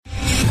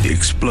The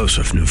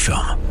explosive new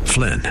film,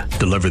 Flynn,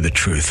 deliver the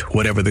truth,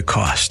 whatever the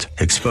cost,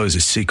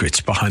 exposes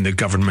secrets behind the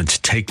government's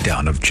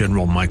takedown of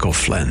General Michael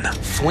Flynn.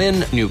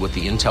 Flynn knew what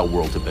the intel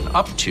world had been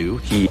up to.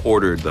 He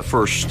ordered the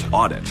first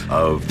audit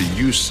of the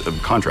use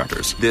of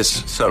contractors.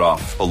 This set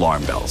off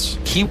alarm bells.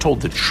 He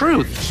told the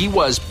truth. He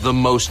was the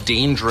most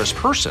dangerous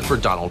person for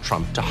Donald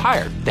Trump to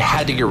hire. They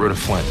had to get rid of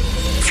Flynn.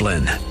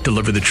 Flynn,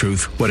 deliver the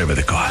truth, whatever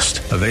the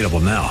cost. Available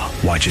now.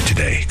 Watch it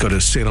today. Go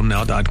to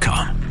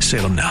salemnow.com.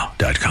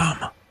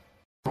 salemnow.com.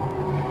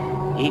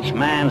 Each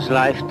man's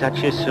life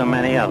touches so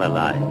many other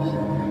lives.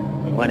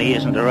 When he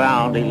isn't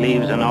around, he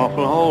leaves an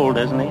awful hole,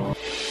 doesn't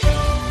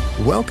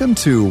he? Welcome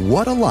to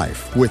What a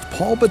Life with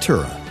Paul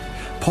Batura.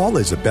 Paul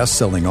is a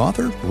best-selling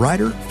author,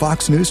 writer,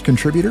 Fox News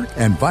contributor,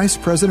 and vice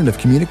president of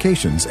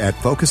communications at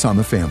Focus on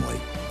the Family.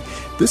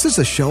 This is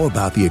a show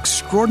about the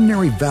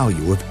extraordinary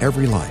value of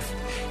every life.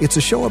 It's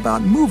a show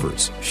about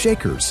movers,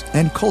 shakers,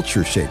 and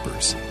culture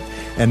shapers.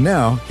 And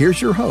now,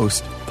 here's your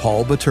host,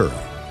 Paul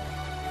Batura.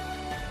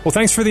 Well,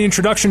 thanks for the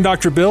introduction,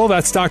 Dr. Bill.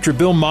 That's Dr.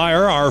 Bill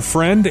Meyer, our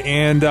friend,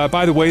 and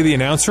by the way, the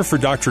announcer for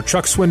Dr.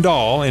 Chuck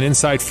Swindoll and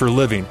Insight for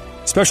Living.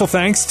 Special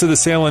thanks to the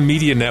Salem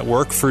Media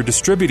Network for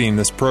distributing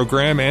this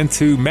program and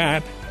to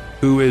Matt,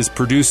 who is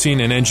producing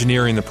and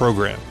engineering the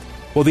program.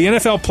 Well, the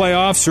NFL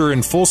playoffs are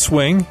in full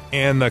swing,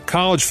 and the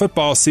college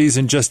football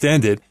season just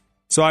ended,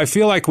 so I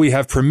feel like we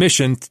have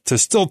permission to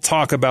still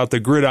talk about the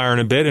gridiron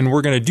a bit, and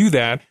we're going to do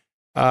that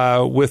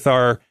with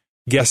our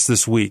guest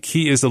this week.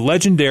 He is the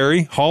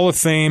legendary Hall of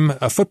Fame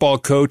football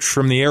coach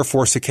from the Air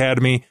Force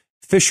Academy,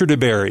 Fisher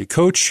DeBerry.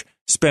 Coach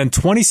spent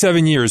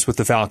 27 years with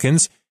the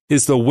Falcons,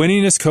 is the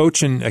winningest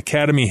coach in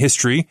Academy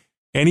history,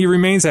 and he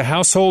remains a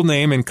household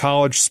name in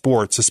college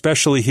sports,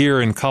 especially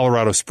here in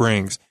Colorado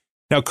Springs.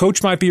 Now,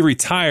 Coach might be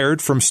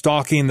retired from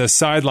stalking the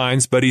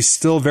sidelines, but he's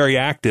still very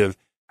active,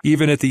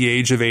 even at the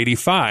age of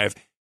 85.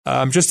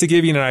 Just to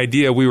give you an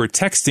idea, we were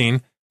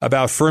texting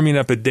about firming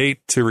up a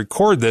date to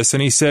record this,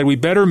 and he said, we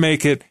better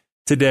make it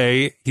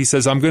today. He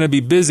says, I'm going to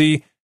be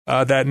busy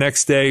that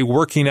next day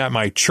working at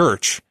my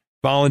church,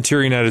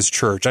 volunteering at his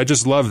church. I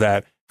just love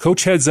that.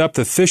 Coach heads up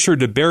the Fisher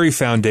DeBerry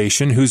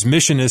Foundation, whose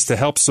mission is to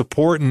help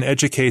support and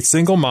educate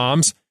single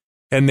moms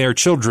and their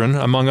children,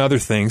 among other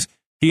things.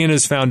 He and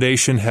his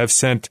foundation have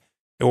send,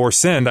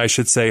 I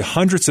should say,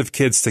 hundreds of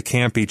kids to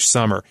camp each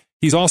summer.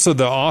 He's also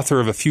the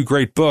author of a few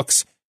great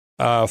books,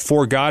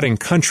 For God and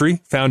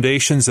Country,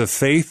 Foundations of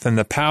Faith and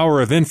the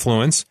Power of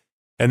Influence,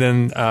 and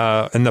then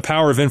in the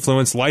Power of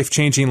Influence,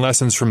 Life-Changing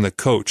Lessons from the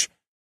Coach.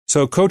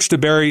 So, Coach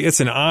DeBerry, it's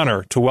an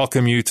honor to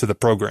welcome you to the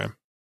program.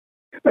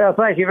 Well,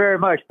 thank you very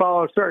much,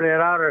 Paul. It's certainly an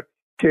honor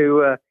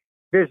to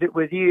visit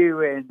with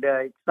you, and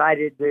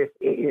excited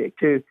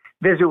to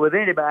visit with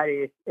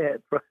anybody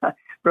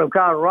from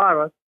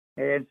Colorado,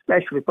 and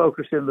especially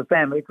Focus on the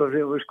Family, because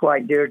it was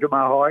quite dear to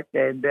my heart.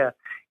 And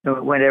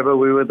whenever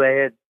we were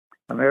there,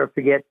 I'll never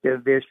forget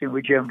visiting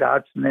with Jim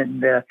Dodson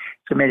and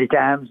so many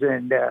times,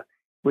 and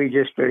we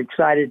just are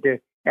excited to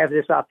have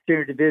this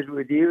opportunity to visit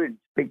with you and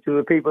speak to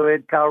the people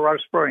in Colorado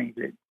Springs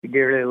that we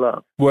dearly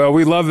love. Well,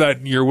 we love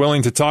that you're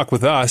willing to talk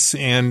with us.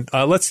 And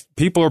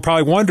people are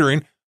probably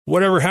wondering,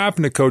 whatever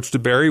happened to Coach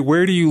DeBerry?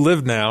 Where do you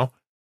live now?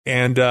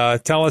 And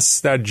tell us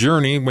that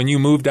journey when you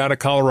moved out of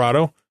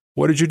Colorado.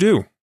 What did you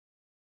do?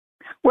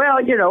 Well,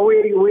 we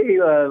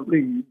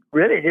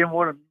really didn't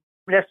want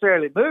to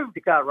necessarily move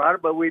to Colorado,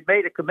 but we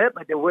made a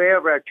commitment that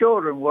wherever our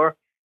children were,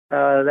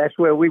 that's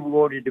where we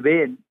wanted to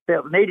be and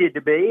felt needed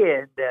to be,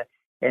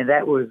 and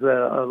that was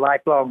a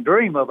lifelong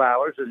dream of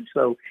ours. And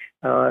so,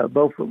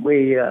 when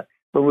we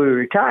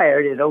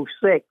retired in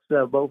 2006,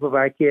 both of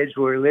our kids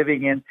were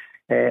living in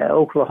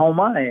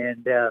Oklahoma,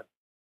 and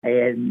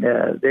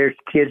their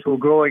kids were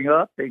growing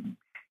up, and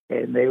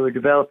they were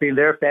developing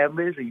their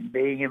families and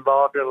being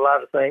involved in a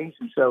lot of things.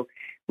 And so,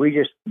 we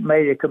just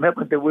made a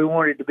commitment that we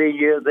wanted to be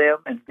near them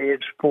and be in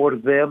support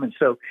of them. And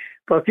so,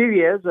 for a few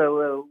years,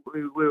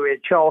 we were in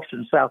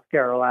Charleston, South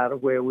Carolina,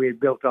 where we had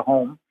built a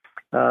home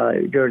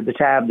during the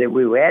time that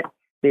we were at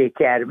the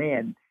academy.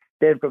 And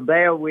then from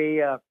there,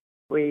 we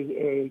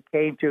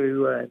came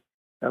to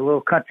a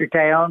little country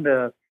town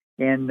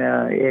in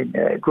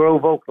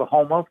Grove,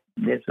 Oklahoma.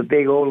 There's a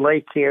big old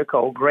lake here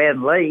called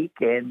Grand Lake,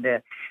 and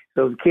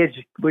so the kids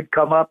would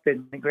come up,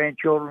 and the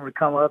grandchildren would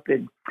come up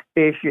and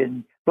fish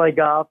and play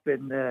golf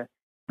and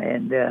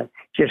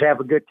just have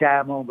a good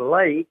time on the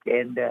lake.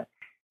 And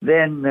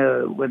then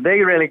when they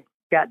really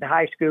got to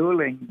high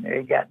school and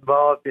they got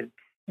involved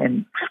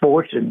in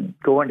sports and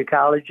going to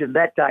college and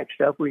that type of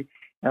stuff, we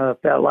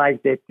felt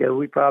like that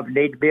we probably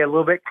need to be a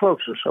little bit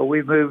closer. So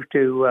we moved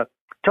to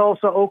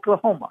Tulsa,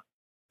 Oklahoma.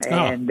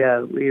 And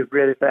we've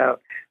really found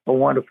a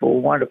wonderful,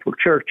 wonderful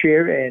church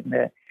here,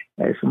 and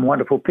some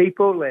wonderful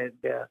people, and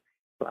a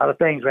lot of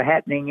things are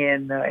happening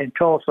in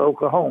Tulsa,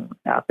 Oklahoma.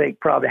 I think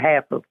probably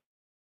half of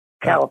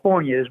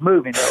California is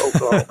moving to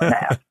Oklahoma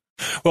now.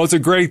 Well, it's a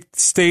great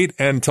state,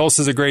 and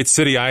Tulsa's a great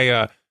city.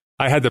 I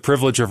had the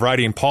privilege of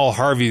writing Paul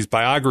Harvey's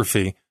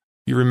biography.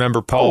 You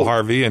remember Paul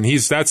Harvey, and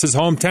that's his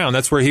hometown.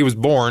 That's where he was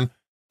born,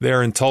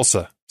 there in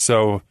Tulsa.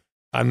 So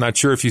I'm not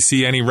sure if you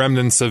see any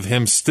remnants of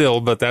him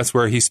still, but that's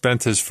where he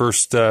spent his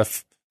first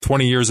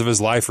 20 years of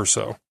his life or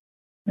so.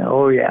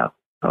 Oh, yeah.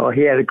 Oh,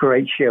 he had a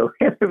great show.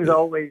 It was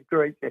always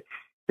great to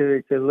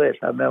listen.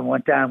 I remember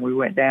one time we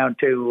went down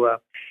to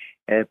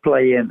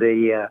play in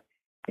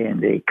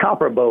the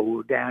Copper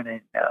Bowl down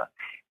in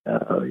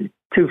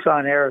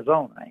Tucson,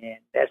 Arizona, and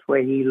that's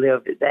where he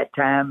lived at that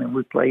time. And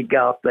we played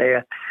golf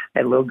there,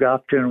 had a little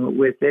golf tournament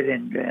with it,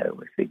 and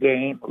with the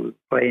game we were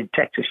playing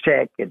Texas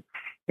Tech,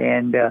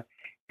 and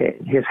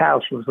his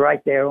house was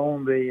right there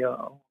on the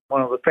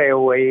one of the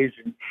fairways,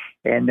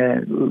 and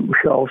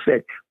we all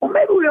said, well,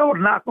 maybe we ought to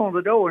knock on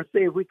the door and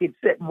see if we can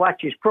sit and watch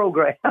his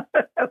program.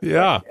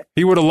 Yeah,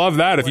 he would have loved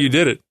that if you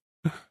did it.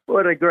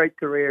 What a great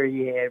career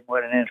he had.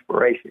 What an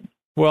inspiration.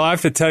 Well, I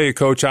have to tell you,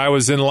 Coach, I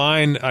was in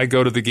line. I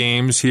go to the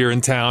games here in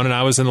town, and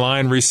I was in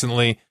line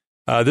recently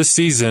this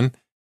season,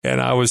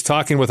 and I was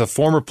talking with a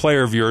former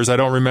player of yours. I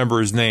don't remember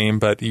his name,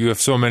 but you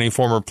have so many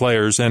former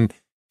players, and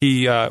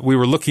we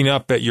were looking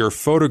up at your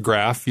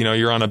photograph. You know,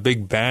 you're on a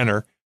big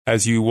banner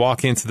as you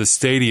walk into the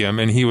stadium,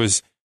 and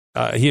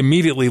he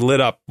immediately lit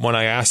up when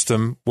I asked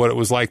him what it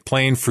was like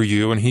playing for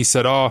you, and he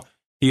said, I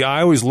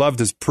always loved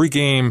his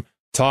pregame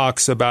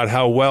talks about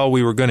how well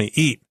we were going to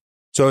eat.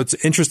 So it's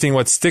interesting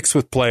what sticks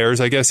with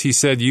players. I guess he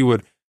said you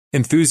would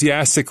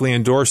enthusiastically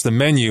endorse the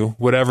menu,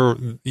 whatever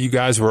you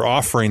guys were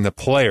offering the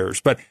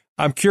players. But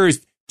I'm curious,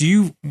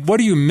 what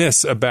do you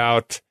miss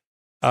about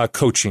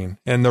coaching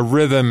and the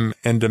rhythm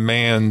and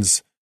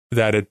demands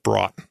that it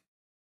brought?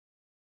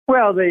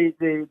 Well,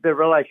 the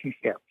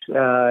relationships, and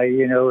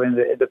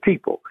the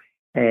people,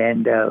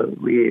 and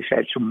we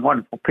had some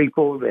wonderful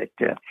people that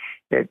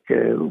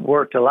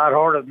worked a lot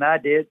harder than I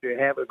did to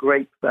have a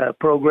great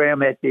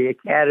program at the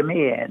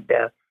academy,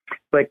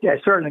 but I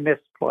certainly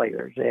missed the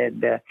players,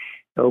 and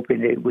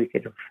hoping that we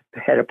could have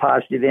had a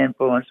positive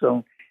influence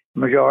on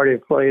the majority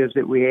of players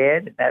that we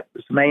had, and that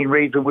was the main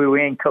reason we were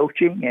in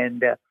coaching.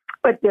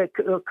 But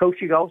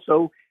coaching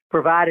also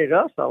provided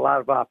us a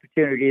lot of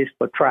opportunities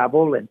for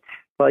travel and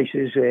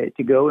places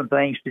to go and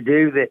things to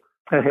do that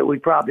we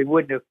probably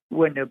wouldn't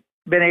have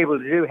been able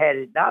to do had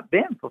it not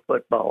been for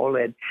football.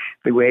 And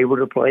we were able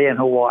to play in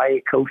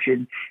Hawaii, coach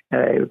and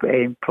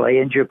play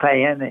in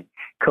Japan, and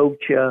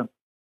coach a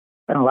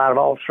lot of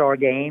all-star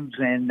games,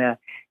 and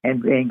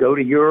go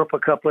to Europe a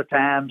couple of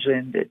times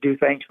and do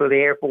things for the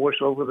Air Force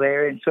over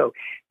there. And so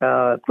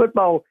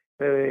football,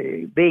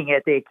 being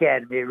at the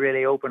academy,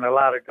 really opened a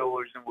lot of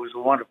doors and was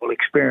a wonderful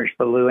experience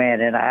for Luann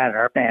and I and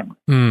our family.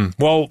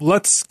 Well,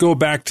 let's go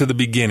back to the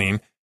beginning.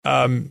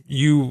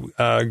 You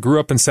grew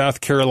up in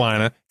South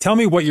Carolina. Tell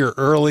me what your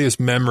earliest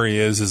memory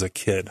is as a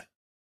kid.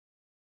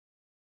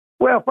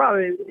 Well,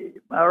 probably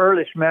my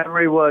earliest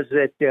memory was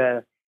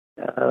that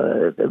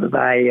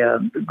I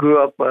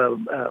grew up,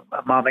 my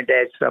mom and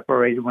dad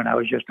separated when I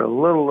was just a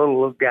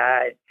little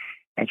guy,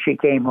 and she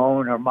came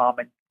home and her mom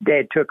and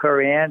dad took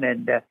her in,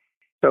 and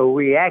so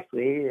we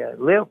actually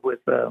lived with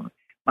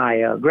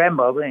my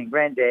grandmother and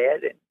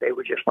granddad, and they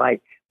were just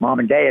like mom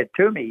and dad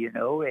to me,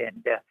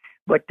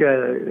 but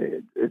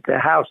the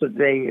house that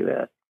they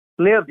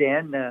lived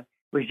in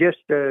was just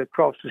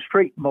across the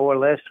street, more or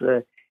less,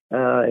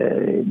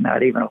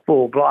 not even a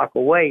full block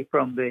away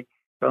from the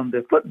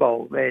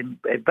football and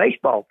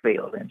baseball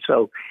field. And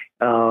so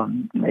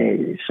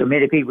so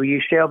many people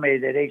used to tell me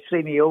that they'd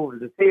see me over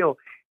the field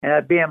and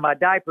I'd be in my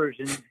diapers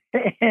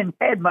and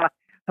had my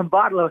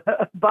bottle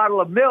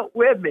of milk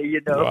with me,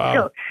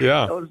 Wow.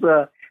 Yeah.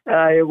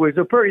 It was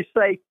a pretty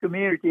safe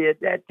community at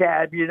that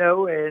time,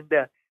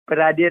 and but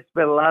I did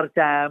spend a lot of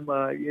time,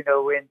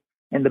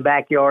 in the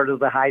backyard of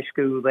the high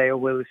school there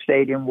where the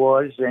stadium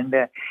was, and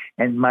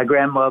my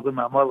mother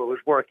was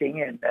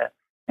working, and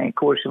of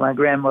course my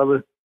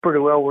grandmother pretty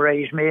well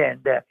raised me,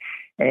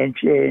 and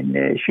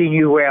she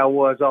knew where I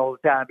was all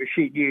the time, but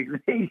she knew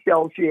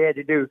all she had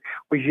to do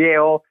was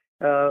yell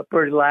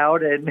pretty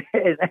loud, and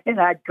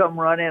I'd come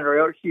running, or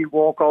else she'd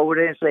walk over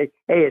there and say,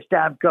 "Hey, it's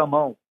time to come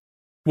home."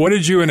 What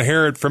did you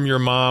inherit from your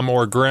mom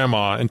or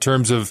grandma in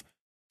terms of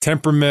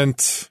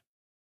temperament,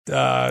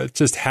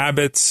 just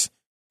habits?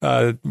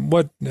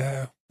 What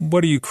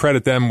do you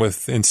credit them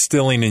with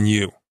instilling in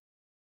you?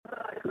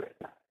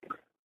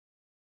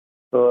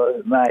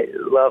 My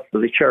love for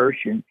the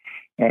church and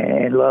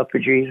love for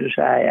Jesus.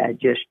 I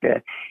just,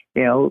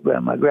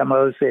 my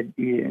grandmother said,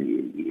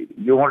 "You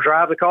want to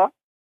drive the car?"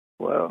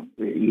 Well,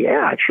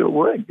 yeah, I sure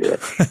would.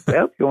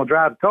 Well, if you want to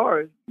drive the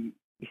car,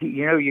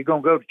 you're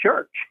going to go to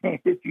church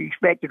if you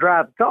expect to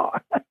drive the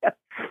car.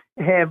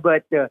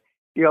 But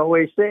she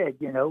always said,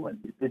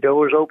 when the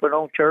doors open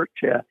on church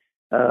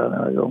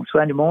on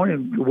Sunday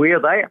morning, we're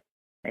there.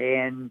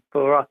 And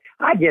for,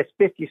 I guess,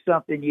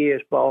 50-something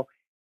years, Paul,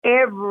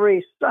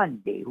 every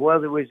Sunday,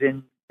 whether it was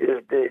in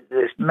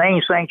the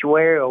main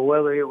sanctuary or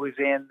whether it was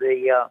in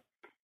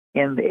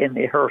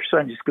her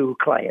Sunday school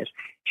class,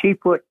 she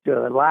put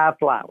live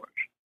flowers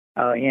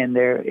in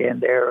their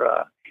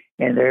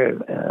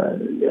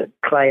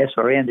class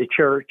or in the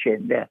church,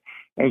 and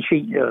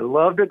she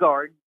loved the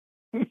garden.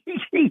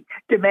 She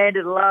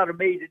demanded a lot of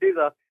me to do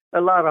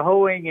a lot of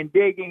hoeing and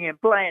digging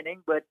and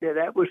planting, but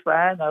that was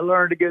fine. I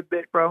learned a good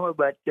bit from her,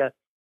 but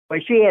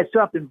she had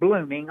something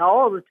blooming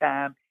all the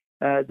time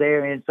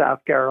there in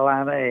South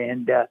Carolina,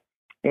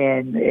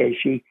 and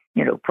she,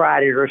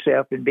 prided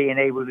herself in being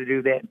able to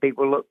do that, and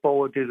people look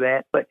forward to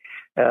that. But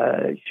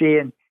she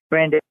and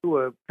Granddad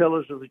were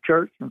pillars of the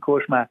church, and of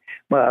course, my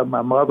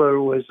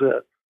mother was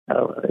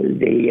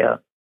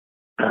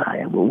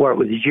worked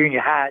with the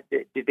junior high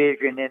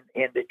division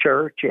in the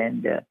church,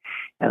 and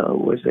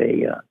was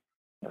a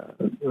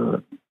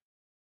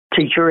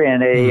teacher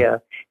and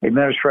a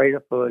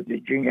administrator for the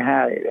junior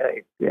high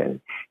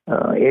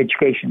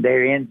education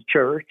there in the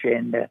church.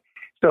 And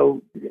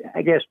so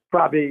I guess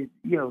probably,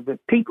 the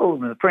people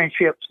and the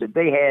friendships that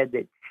they had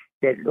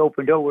that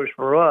opened doors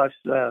for us,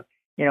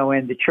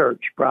 in the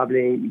church,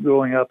 probably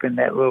growing up in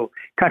that little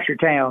country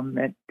town,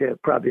 that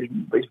probably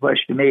as much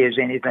to me as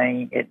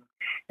anything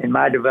in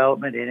my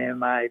development and in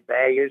my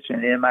values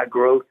and in my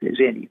growth as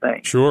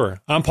anything. Sure.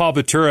 I'm Paul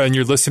Batura, and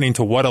you're listening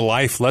to What a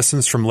Life,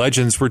 Lessons from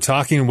Legends. We're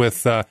talking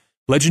with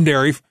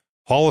legendary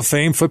Hall of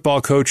Fame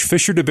football coach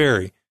Fisher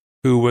DeBerry,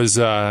 who was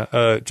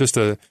just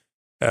a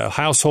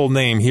household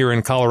name here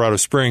in Colorado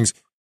Springs.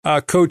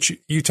 Coach,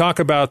 you talk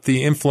about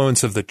the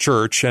influence of the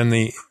church and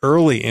the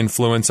early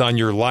influence on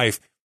your life.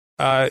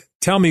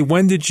 Tell me,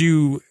 when did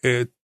you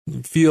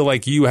feel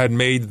like you had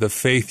made the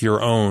faith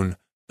your own?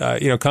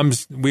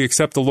 We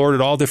accept the Lord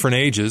at all different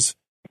ages.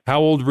 How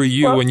old were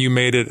you when you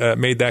made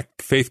that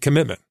faith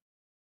commitment?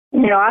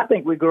 I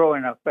think we grow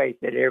in our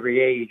faith at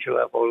every age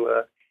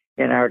level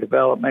in our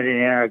development and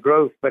in our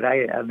growth. But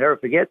I'll never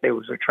forget there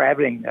was a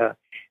traveling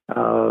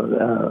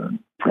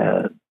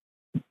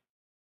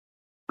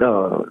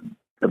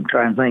I'm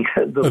trying to think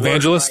of the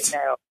evangelist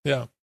right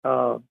now.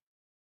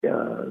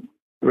 Yeah.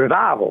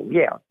 Revival,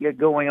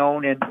 going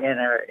on in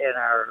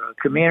our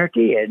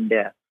community, and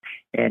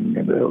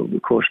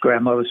of course,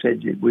 Grandmother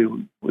said that we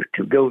were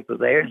to go to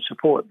there and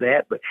support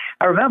that. But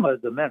I remember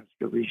the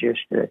minister was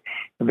just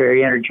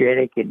very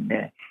energetic and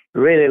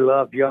really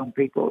loved young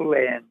people,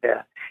 and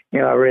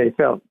I really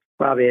felt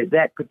probably at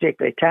that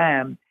particular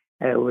time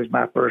was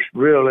my first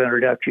real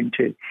introduction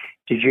to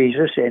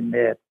Jesus, and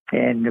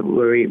we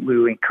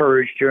were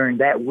encouraged during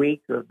that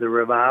week of the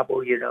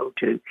revival,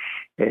 to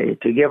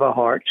give our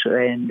hearts,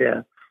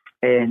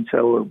 and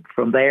so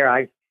from there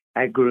I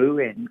grew,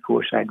 and of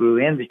course I grew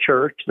in the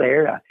church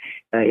there.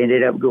 I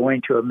ended up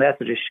going to a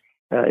Methodist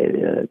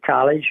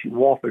college,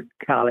 Wofford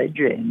College,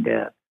 and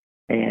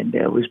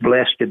was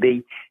blessed to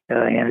be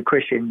in a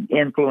Christian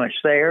influence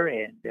there,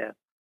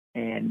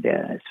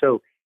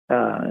 so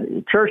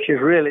the church has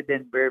really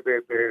been very,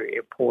 very, very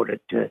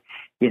important, to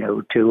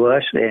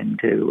us and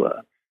to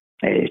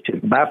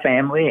my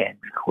family, and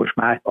of course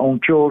my own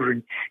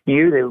children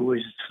knew that it was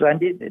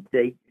Sunday that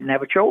they didn't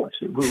have a choice.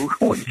 We were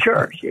going to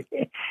church,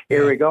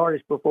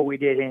 irregardless, before we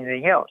did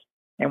anything else.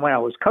 And when I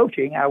was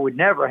coaching, I would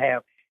never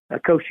have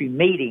coaching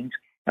meetings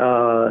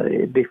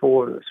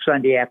before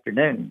Sunday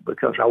afternoon,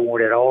 because I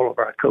wanted all of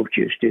our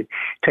coaches to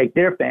take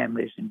their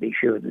families and be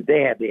sure that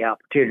they have the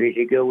opportunity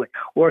to go and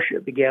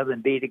worship together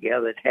and be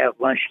together and have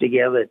lunch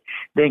together, and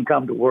then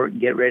come to work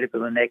and get ready for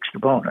the next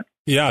opponent.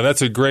 Yeah,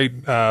 that's a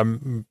great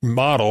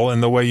model,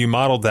 and the way you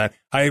modeled that.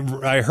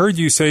 I heard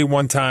you say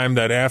one time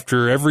that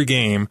after every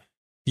game,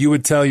 you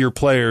would tell your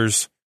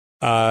players,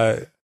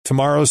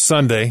 tomorrow's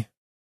Sunday,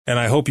 and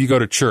I hope you go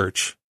to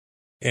church.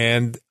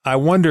 And I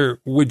wonder,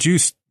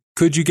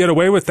 could you get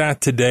away with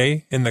that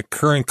today in the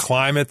current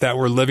climate that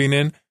we're living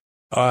in?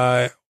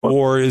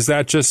 Or is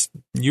that just,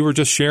 you were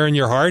just sharing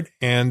your heart?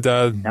 And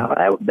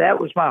no, that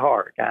was my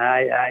heart.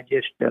 I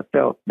just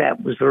felt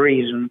that was the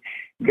reason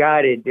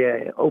God had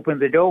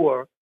opened the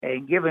door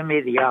and given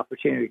me the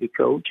opportunity to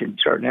coach. And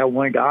certainly I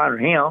wanted to honor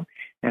him,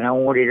 and I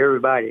wanted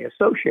everybody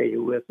associated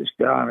with us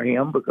to honor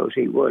him, because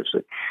he was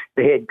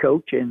the head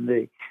coach and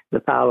the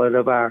pilot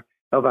of our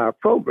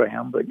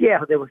program. But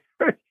yeah, there were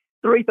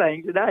three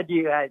things that I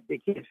do. The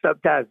kids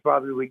sometimes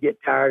probably would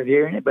get tired of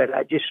hearing it, but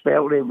I just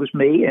felt it was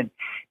me,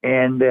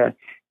 and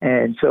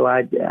so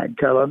I'd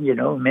tell them,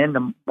 men,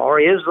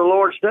 tomorrow is the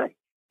Lord's day,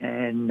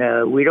 and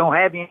we don't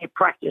have any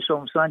practice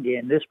on Sunday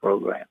in this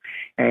program,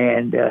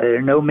 and there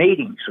are no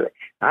meetings.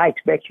 I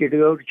expect you to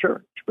go to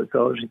church,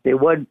 because if it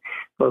wasn't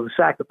for the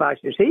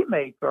sacrifices he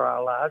made for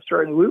our lives,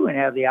 certainly we wouldn't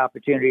have the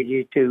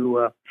opportunity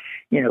to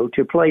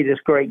play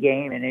this great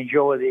game and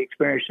enjoy the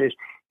experiences,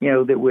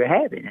 that we're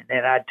having. And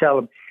then I'd tell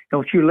them,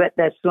 don't you let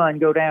that sun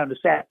go down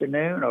this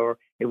afternoon, or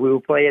if we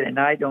were playing at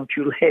night, don't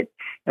you let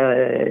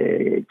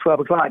 12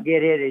 o'clock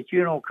get here that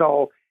you don't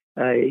call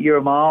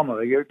your mom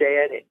or your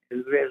dad, who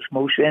is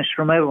most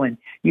instrumental in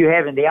you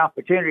having the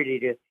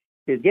opportunity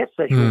to get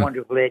such a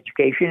wonderful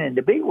education and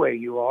to be where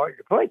you are,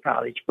 to play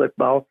college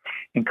football,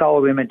 and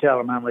call them and tell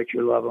them how much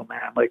you love them and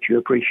how much you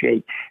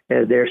appreciate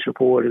their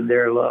support and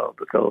their love.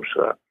 Because,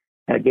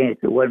 again,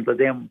 if it wasn't for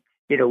them,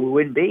 we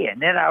wouldn't be. And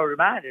then I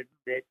reminded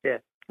them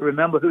that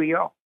remember who you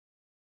are.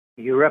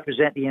 You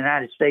represent the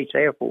United States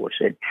Air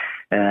Force, and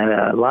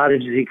a lot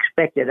is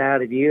expected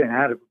out of you and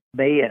out of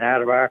me and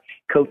out of our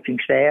coaching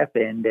staff,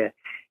 and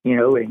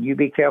and you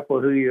be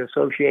careful who you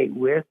associate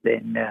with,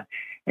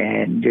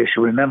 and just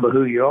remember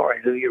who you are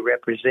and who you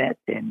represent,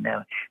 and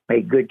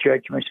make good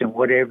judgments in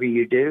whatever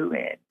you do,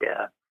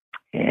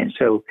 and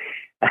so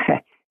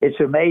it's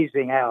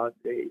amazing how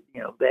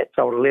that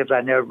sort of lives.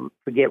 I never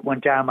forget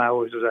one time I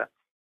was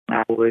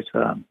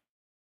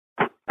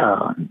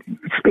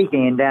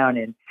speaking down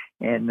in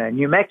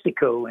New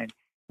Mexico, and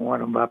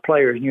one of my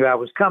players knew I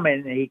was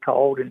coming, and he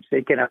called and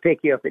said, "Can I pick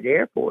you up at the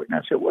airport?" And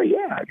I said, "Well,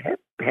 yeah, I'd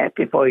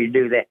happy for you to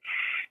do that."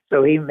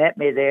 So he met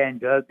me there, and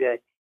Doug,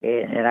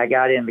 and I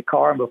got in the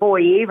car. And before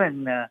he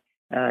even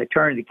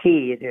turned the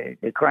key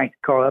to crank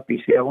the car up,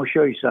 he said, "I want to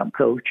show you something,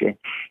 Coach." And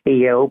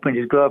he opened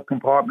his glove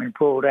compartment and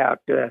pulled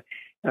out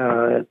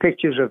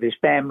pictures of his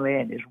family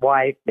and his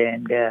wife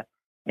and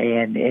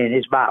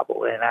his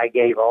Bible. And I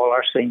gave all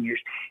our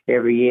seniors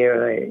every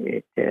year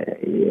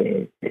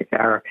at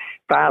our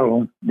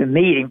final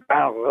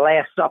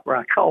last supper,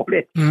 I called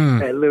it.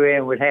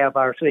 Luann would have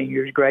our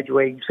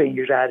graduating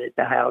seniors out at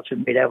the house,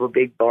 and we'd have a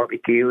big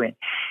barbecue, and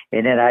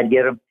then I'd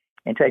get them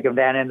and take them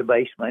down in the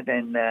basement,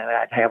 and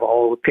I'd have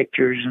all the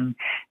pictures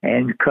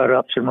and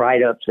cut-ups and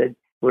write-ups that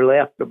were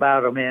left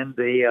about them in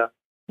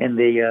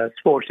the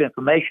sports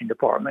information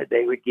department.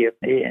 They would give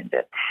me, and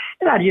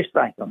I just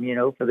thank them,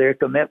 for their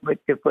commitment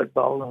to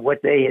football and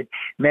what they had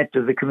meant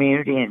to the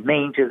community and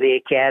mean to the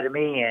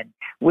academy, and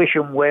wish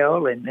them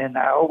well. And then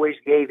I always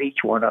gave each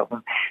one of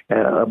them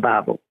a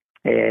Bible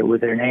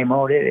with their name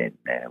on it,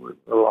 and with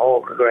a little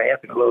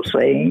autograph and a little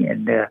saying.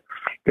 And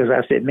because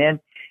I said, "Men,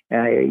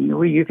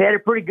 you've had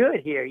it pretty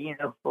good here,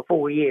 for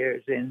 4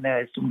 years, and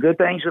some good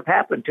things have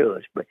happened to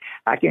us. But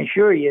I can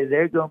assure you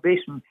there's going to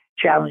be some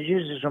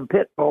challenges and some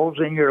pitfalls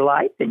in your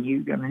life, and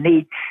you're going to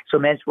need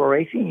some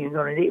inspiration. You're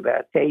going to need, but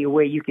I'll tell you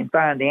where you can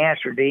find the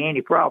answer to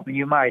any problem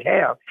you might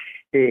have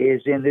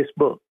is in this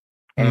book."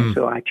 And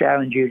so I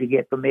challenge you to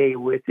get familiar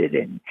with it,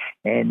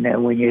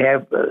 and when you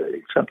have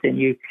something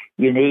you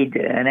need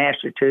an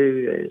answer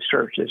to,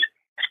 search the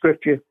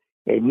Scripture,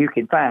 and you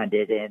can find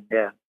it.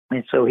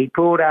 And so he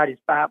pulled out his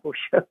Bible,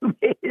 showed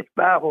me his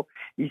Bible.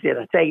 He said,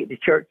 "I take it to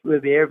church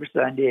with me every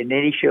Sunday." And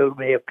then he showed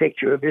me a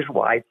picture of his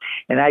wife.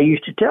 And I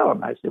used to tell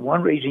him, I said,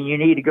 "One reason you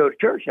need to go to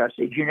church," I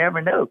said, "you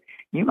never know.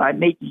 You might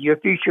meet your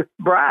future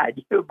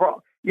bride,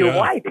 your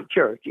wife at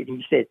church." And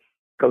he said,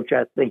 "Coach,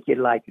 I think you'd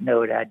like to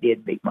know that I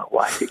did meet my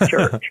wife at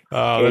church."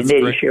 And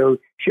then he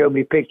showed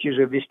me pictures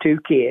of his 2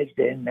 kids.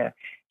 And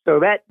so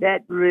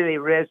that really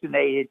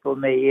resonated for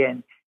me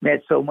and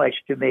meant so much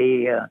to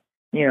me,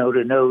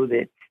 to know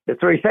that the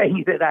 3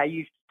 things that I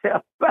used to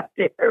tell about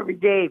every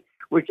game,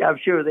 which I'm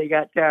sure they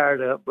got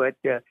tired of, but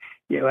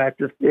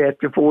after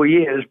 4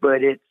 years,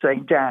 but at the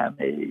same time,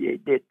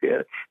 it did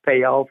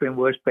pay off and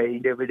was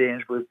paying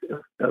dividends with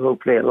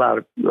hopefully a lot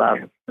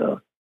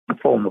of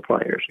former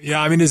players.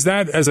 Yeah, I mean, is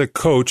that, as a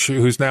coach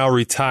who's now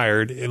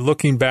retired,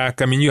 looking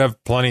back, I mean, you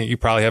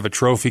probably have a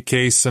trophy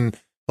case and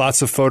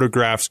lots of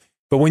photographs,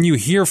 but when you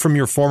hear from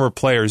your former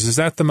players, is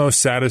that the most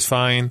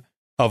satisfying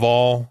of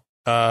all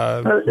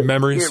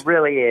memories? It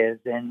really is.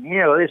 And,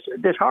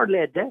 there's hardly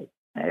a day.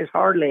 There's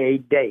hardly a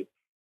day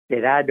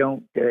that I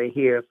don't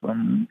hear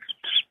from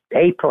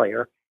a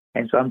player,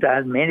 and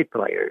sometimes many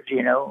players,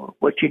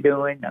 "What you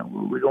doing?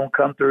 We're going to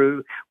come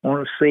through,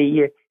 want to see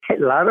you." A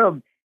lot of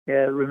them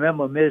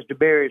remember Ms.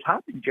 DeBerry's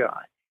Hoppin'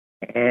 John.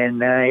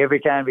 And every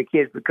time the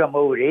kids would come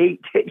over to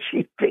eat,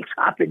 she picks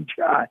Hoppin'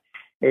 John.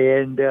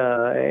 And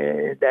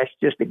that's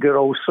just a good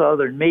old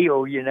Southern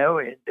meal,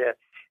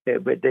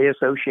 but they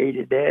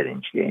associated that,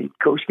 and she said,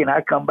 "Coach, can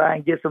I come by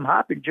and get some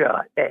Hoppin'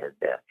 John?"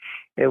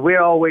 And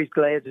we're always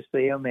glad to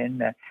see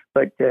them,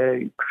 but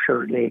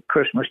certainly at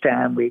Christmas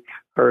time we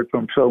heard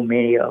from so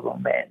many of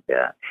them,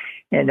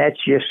 and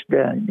that's just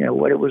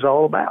what it was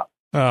all about.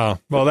 Oh,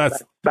 well,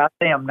 that's about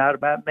them, not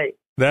about me.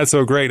 That's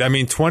so great. I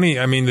mean,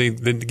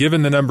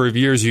 given the number of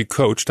years you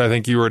coached, I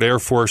think you were at Air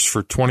Force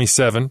for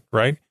 27,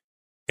 right?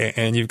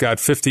 And you've got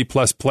 50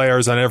 plus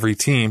players on every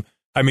team.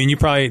 I mean, you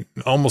probably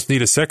almost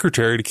need a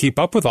secretary to keep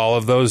up with all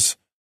of those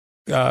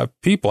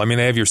people. I mean,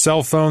 they have your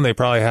cell phone. They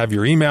probably have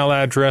your email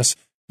address.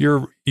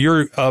 You're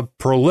a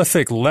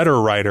prolific letter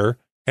writer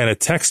and a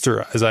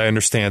texter, as I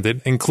understand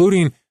it,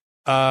 including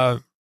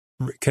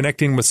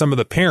connecting with some of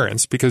the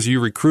parents, because you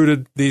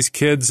recruited these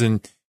kids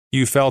and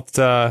you felt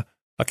a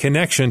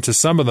connection to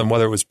some of them,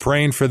 whether it was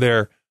praying for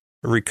their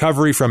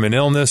recovery from an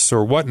illness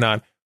or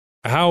whatnot.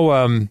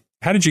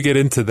 How did you get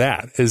into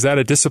that? Is that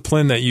a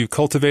discipline that you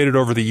cultivated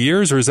over the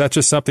years, or is that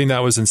just something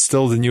that was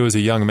instilled in you as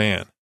a young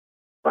man?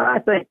 Well, I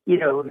think,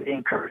 the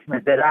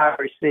encouragement that I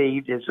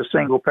received as a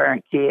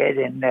single-parent kid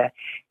and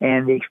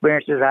the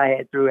experiences I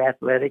had through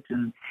athletics,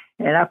 and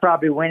I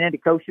probably went into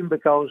coaching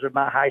because of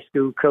my high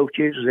school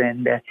coaches,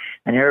 and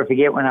I never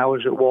forget when I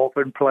was at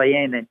Walford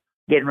playing and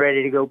getting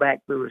ready to go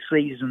back through the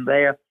season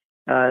there.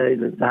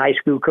 The high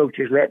school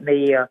coaches let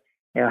me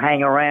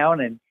hang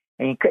around and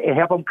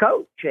help them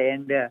coach,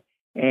 and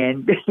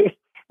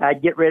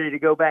I'd get ready to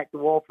go back to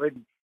Walford.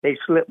 They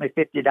slipped me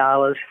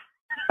 $50,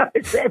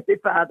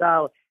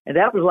 $75. And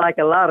that was like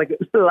a lot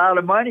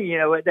of money, you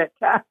know, at that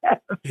time.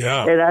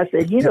 Yeah. And I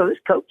said, you know, this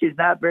coach is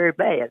not very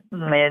bad.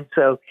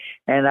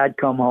 And I'd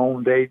come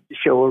home, they'd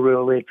show a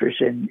real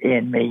interest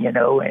in me, you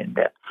know,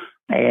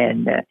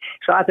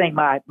 so I think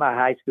my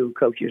high school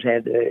coaches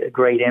had a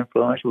great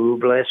influence. We were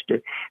blessed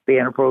to be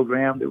in a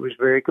program that was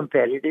very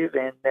competitive,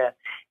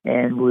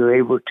 and we were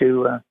able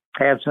to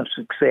have some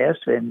success.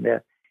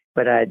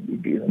 But I,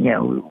 you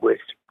know, was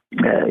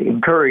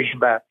encouraged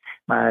by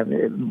my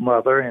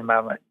mother and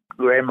my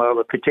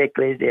grandmother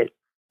particularly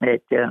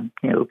that you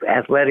know,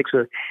 athletics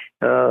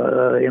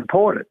are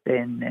important,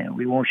 and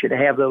we want you to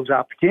have those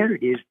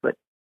opportunities, but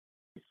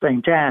at the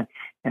same time,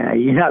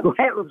 you're not going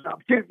to have those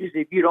opportunities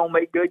if you don't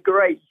make good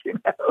grades, you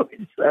know.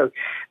 And so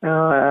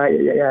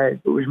I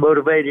was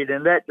motivated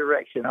in that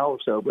direction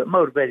also, but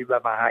motivated by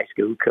my high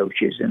school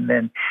coaches. And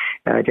then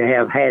to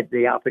have had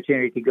the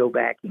opportunity to go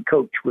back and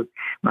coach with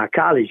my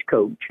college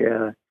coach,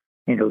 you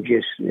know,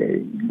 just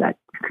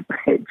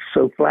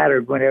so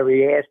flattered whenever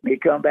he asked me to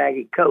come back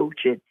and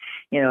coach. And,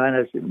 you know, and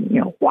I said,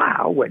 you know,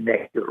 wow, when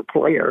you're a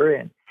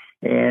player.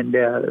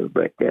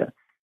 But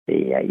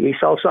he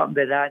saw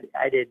something that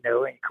I didn't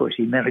know, and of course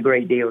he meant a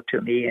great deal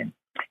to me,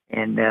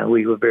 and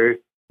we were very,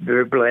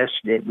 very blessed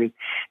that we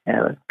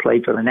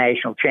played for the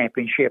national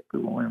championship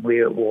when we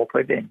were at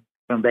Warford, and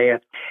from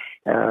there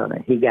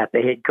he got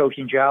the head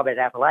coaching job at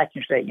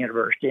Appalachian State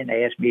University and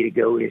asked me to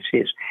go as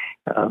his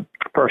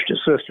first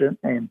assistant,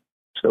 and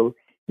so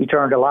he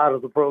turned a lot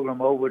of the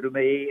program over to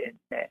me,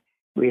 and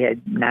we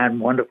had 9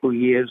 wonderful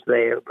years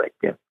there. But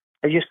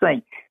I just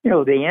think, you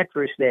know, the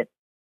interest that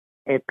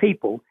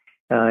people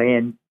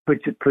in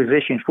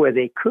positions where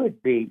they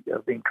could be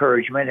of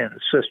encouragement and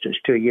assistance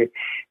to you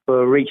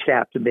reached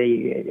out to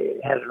me.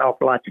 It had an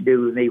awful lot to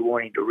do with me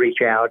wanting to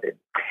reach out.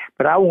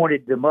 But I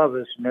wanted the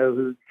mothers to know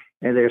who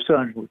their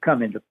sons would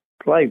come into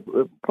play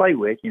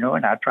with, you know,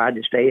 and I tried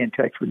to stay in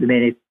touch with as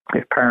many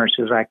parents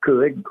as I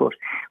could. And of course,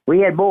 we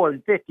had more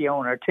than 50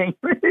 on our team.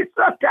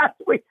 Sometimes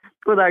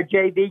with our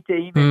JV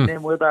team and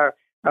then with our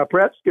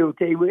prep school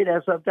team, we'd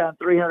have sometimes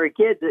 300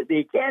 kids at the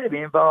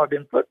academy involved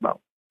in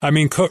football. I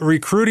mean,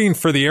 recruiting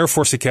for the Air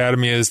Force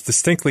Academy is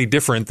distinctly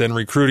different than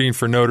recruiting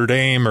for Notre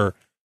Dame or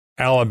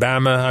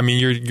Alabama. I mean,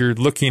 you're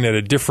looking at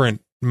a different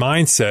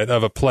mindset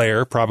of a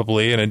player,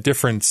 probably, and a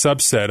different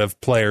subset of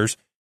players.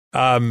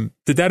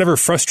 Did that ever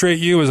frustrate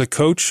you as a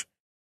coach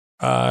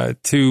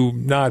to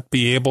not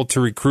be able to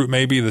recruit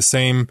maybe the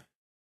same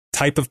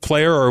type of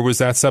player, or was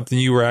that something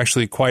you were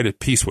actually quite at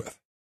peace with?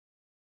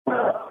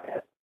 Well,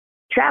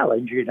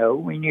 challenge, you know.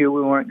 We knew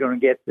we weren't going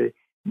to get the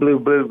blue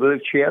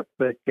chip,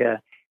 but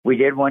we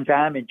did one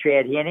time in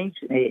Chad Hennings.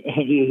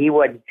 He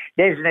wasn't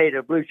designated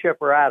a blue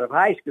chipper out of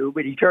high school,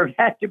 but he turned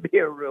out to be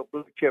a real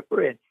blue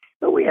chipper.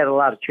 But we had a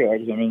lot of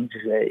Chad Hennings,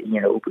 you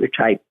know,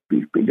 type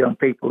young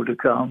people to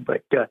come.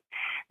 But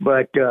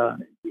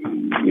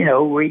you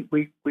know, we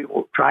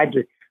tried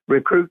to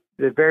recruit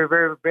the very,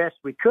 very best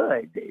we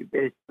could.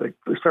 But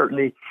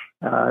certainly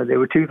there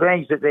were 2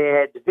 things that they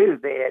had to do.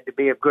 They had to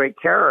be of great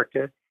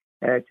character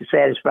to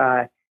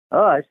satisfy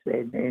us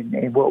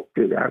and what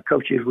our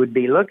coaches would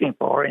be looking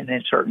for, and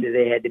then certainly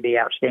they had to be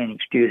outstanding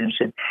students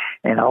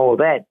and all of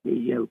that.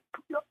 You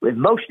know, in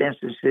most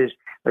instances,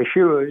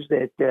 assures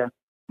that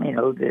you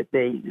know that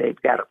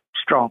they've got a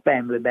strong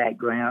family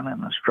background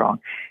and a strong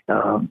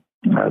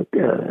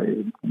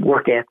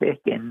work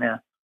ethic, and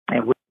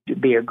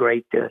would be a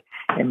great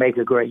and make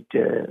a great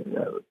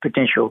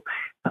potential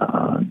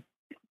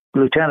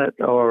lieutenant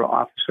or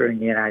officer in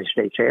the United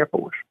States Air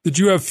Force. Did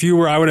you have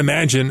fewer, I would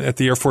imagine, at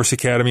the Air Force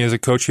Academy as a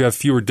coach, you have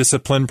fewer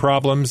discipline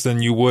problems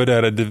than you would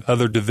at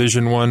other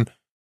Division I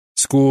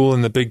school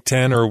in the Big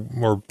Ten or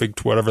Big,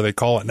 whatever they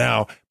call it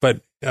now.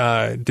 But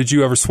did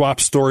you ever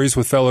swap stories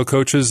with fellow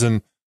coaches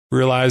and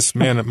realize,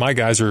 man, my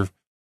guys are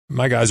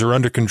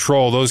under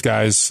control. Those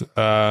guys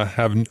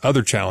have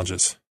other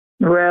challenges?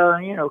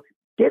 Well, you know,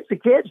 kids are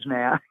kids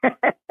now.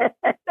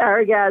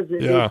 Our guys at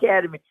the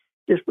academy,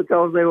 just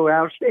because they were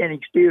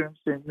outstanding students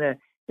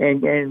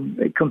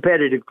and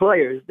competitive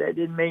players, that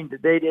didn't mean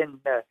that they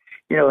didn't,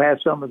 you know, have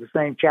some of the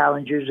same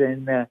challenges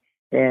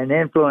and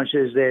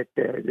influences that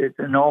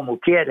the normal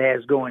kid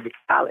has going to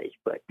college.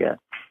 But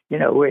you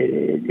know,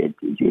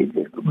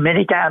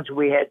 many times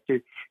we had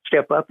to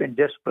step up and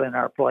discipline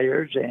our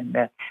players,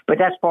 but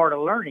that's part of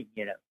learning,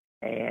 you know,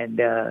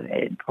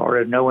 and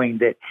part of knowing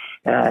that.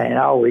 And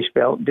I always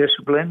felt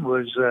discipline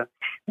was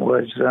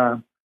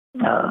you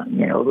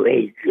know,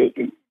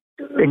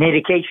 an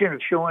indication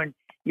of showing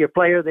your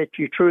player that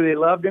you truly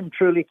loved him,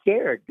 truly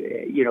cared,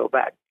 you know,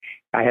 about.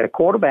 I had a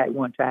quarterback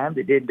one time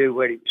that didn't do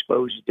what he was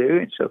supposed to do,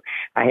 and so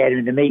I had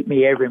him to meet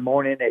me every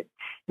morning at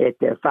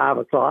 5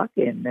 o'clock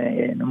in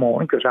the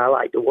morning, because I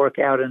like to work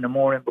out in the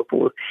morning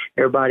before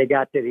everybody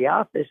got to the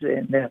office.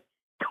 And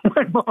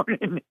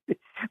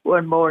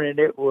one morning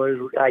it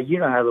was, you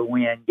know how the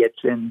wind gets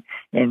in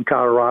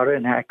Colorado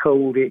and how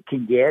cold it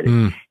can get,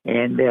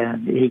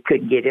 and he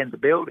couldn't get in the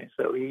building,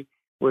 so he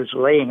was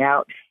laying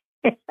out.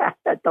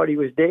 I thought he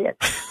was dead,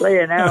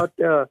 laying out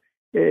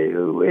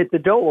at the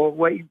door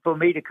waiting for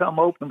me to come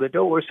open the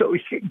door so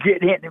we could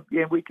get in and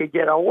we could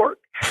get our work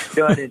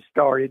done and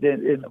started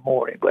in the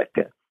morning. But,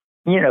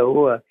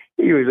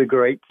 he was a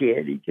great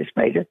kid. He just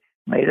made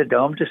a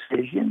dumb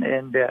decision.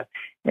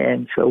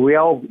 And so we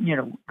all,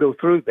 go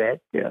through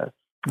that,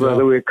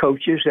 whether we're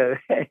coaches,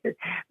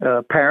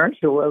 parents,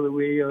 or whether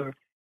we are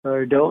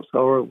adults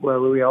or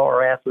whether we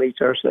are athletes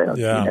ourselves.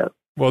 Yeah.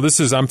 Well,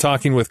 I'm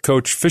talking with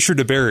Coach Fisher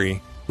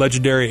DeBerry,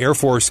 legendary Air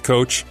Force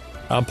coach.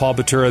 I'm Paul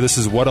Batura. This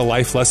is What a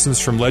Life,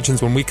 Lessons from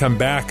Legends. When we come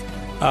back,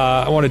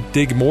 I want to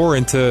dig more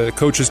into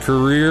Coach's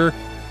career,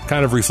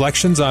 kind of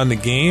reflections on the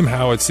game,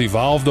 how it's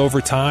evolved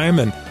over time,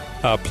 and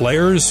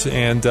players.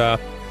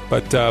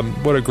 But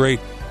what a great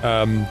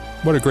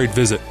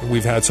visit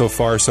we've had so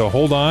far. So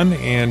hold on,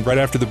 and right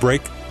after the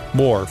break,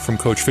 more from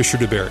Coach Fisher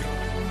DeBerry.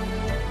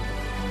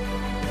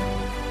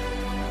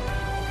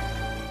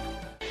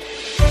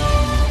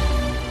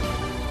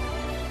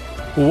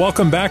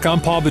 Welcome back. I'm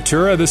Paul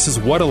Batura. This is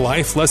What a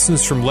Life,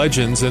 Lessons from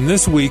Legends. And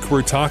this week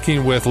we're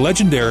talking with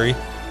legendary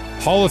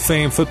Hall of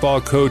Fame football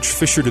coach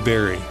Fisher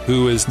DeBerry,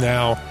 who is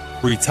now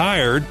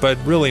retired, but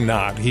really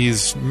not.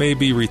 He's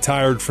maybe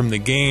retired from the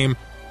game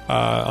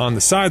on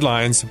the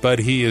sidelines, but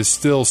he is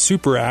still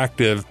super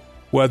active,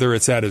 whether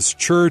it's at his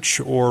church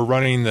or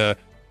running the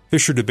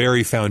Fisher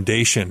DeBerry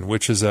Foundation,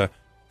 which is a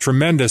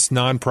tremendous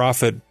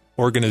nonprofit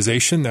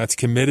organization that's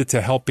committed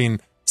to helping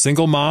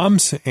single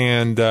moms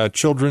and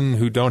children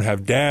who don't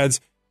have dads.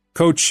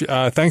 Coach,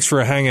 thanks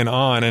for hanging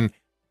on. And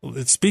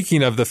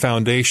speaking of the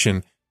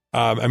foundation,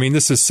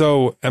 this is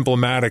so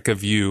emblematic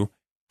of you.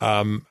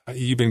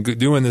 You've been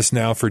doing this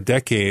now for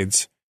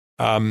decades.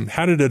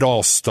 How did it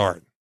all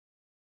start?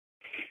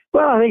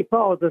 Well, I think,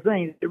 Paul, the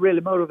thing that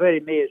really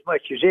motivated me as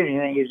much as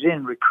anything is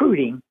in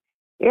recruiting.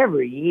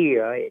 Every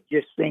year, it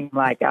just seemed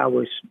like I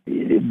was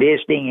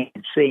visiting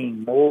and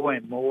seeing more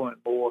and more and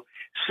more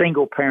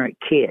single-parent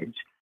kids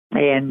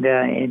and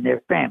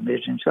their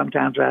families. And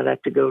sometimes I'd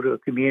have to go to a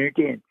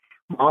community, and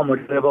Mom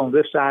would live on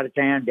this side of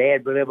town,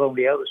 Dad would live on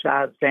the other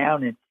side of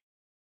town, and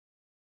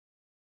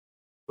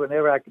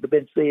whenever I could have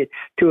been seeing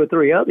 2 or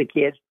 3 other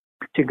kids,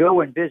 to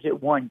go and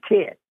visit one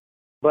kid.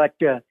 But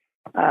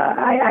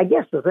I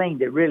guess the thing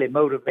that really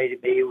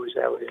motivated me was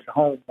I was at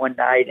home one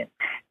night, and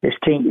this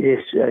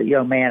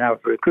young man I was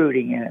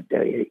recruiting, and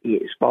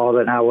his father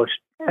and I was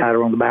out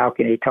on the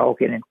balcony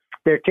talking, and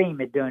their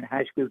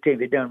high school team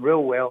had done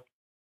real well.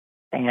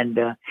 And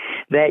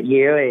that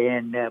year,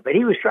 but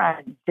he was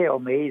trying to tell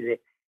me that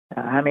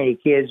how many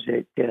kids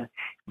that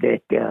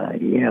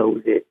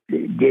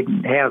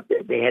didn't have,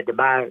 they had to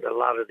buy a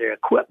lot of their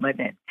equipment,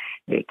 and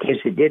the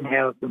kids that didn't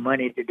have the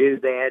money to do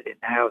that, and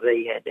how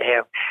they had to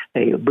have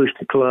a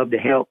booster club to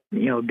help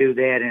do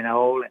that and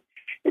all. And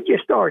it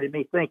just started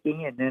me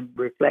thinking, and then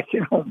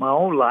reflecting on my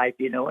own life,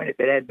 and if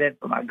it had been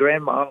for my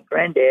grandma and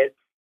granddad,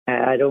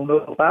 I don't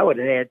know if I would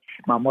have had.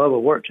 My mother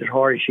worked as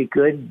hard as she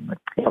could and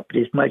helped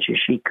as much as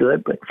she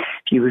could, but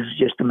she was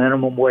just a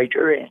minimum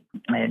wager.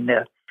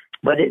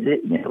 But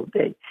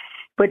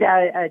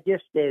I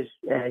just, as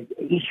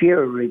each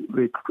year we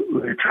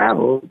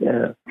traveled,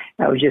 I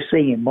was just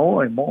seeing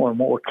more and more and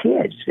more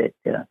kids that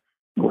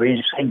were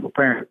in single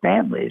parent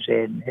families,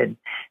 and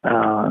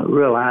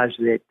realized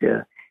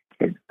that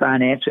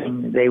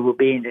financing, they were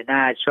being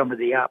denied some of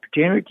the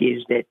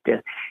opportunities that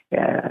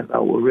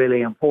were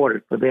really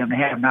important for them to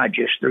have, not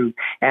just through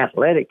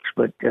athletics,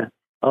 but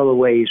other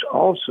ways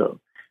also.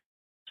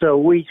 So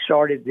we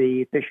started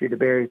the Fisher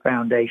DeBerry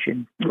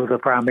Foundation with a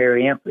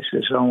primary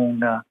emphasis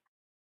on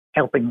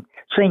helping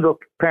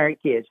single-parent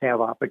kids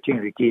have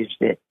opportunities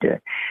that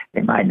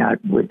they might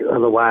not would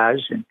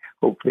otherwise, and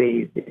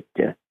hopefully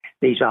that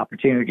these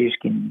opportunities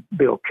can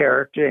build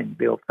character and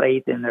build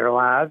faith in their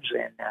lives.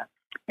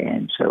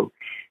 And so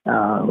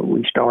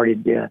we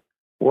started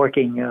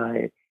working.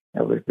 I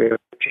was very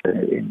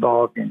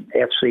involved in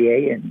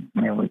FCA, and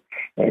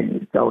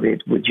thought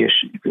it would just,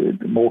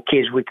 the more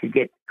kids we could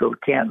get to go to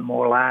camp, the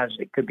more lives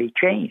that could be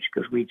changed,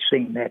 because we'd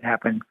seen that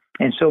happen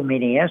in so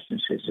many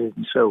instances.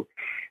 And so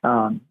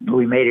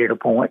we made it a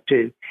point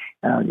to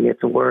get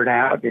the word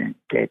out, and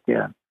that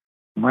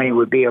money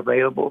would be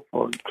available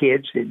for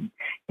kids in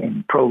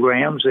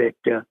programs that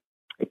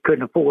they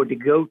couldn't afford to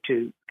go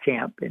to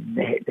camp, and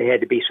they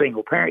had to be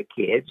single-parent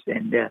kids.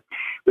 And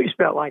we just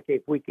felt like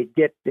if we could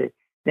get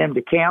them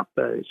to camp,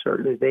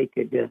 certainly they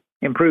could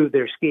improve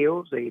their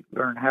skills. They'd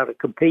learn how to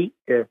compete,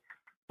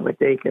 but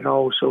they could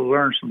also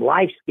learn some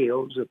life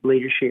skills of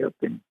leadership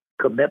and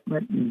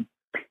commitment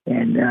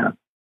and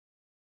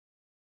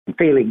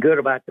feeling good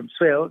about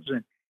themselves.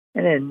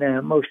 And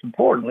then most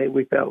importantly,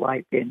 we felt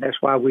like, and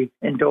that's why we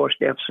endorsed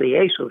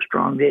FCA so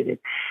strong, that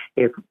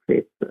if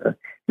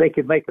they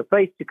could make a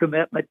faith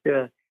commitment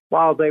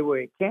while they were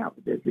at camp,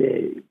 that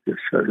they could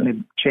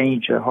certainly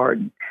change the heart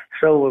and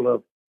soul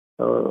of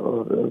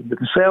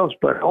themselves,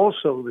 but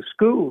also the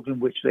schools in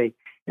which they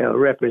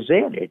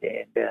represented.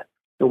 And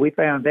so we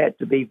found that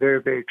to be very,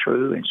 very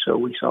true. And so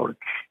we sort of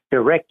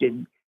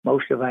directed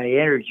most of our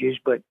energies,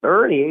 but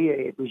early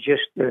it was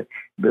just the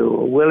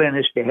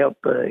willingness to help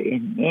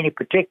in any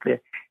particular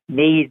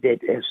need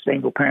that a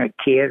single parent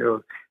kid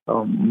or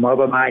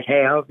mother might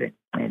have,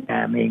 and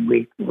I mean,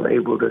 we were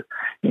able to,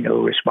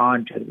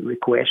 respond to the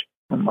requests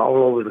from all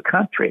over the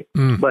country.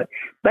 But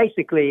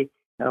basically,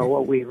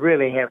 what we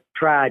really have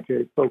tried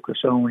to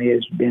focus on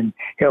has been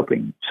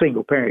helping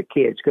single parent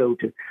kids go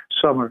to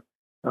summer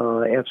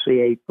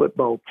FCA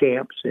football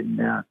camps,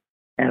 and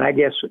I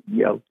guess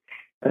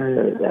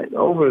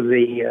over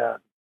the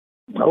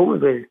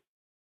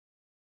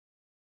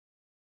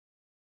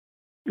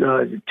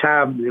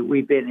time that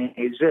we've been in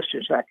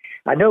existence,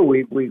 I know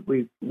we've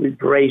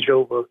raised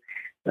over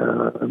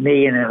 $1.25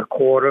 million,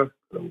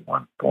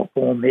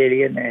 $1.4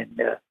 million,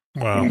 and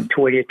wow. in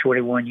 20 or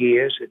 21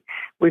 years. And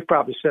we've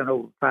probably sent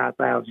over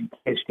 5,000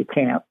 kids to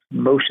camp.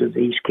 Most of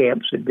these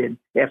camps have been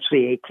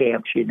FCA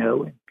camps,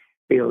 and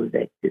feel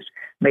that it's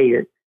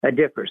made a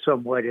difference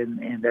somewhat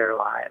in their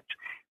lives.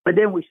 But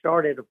then we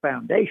started a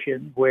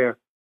foundation where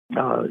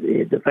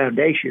the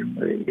foundation,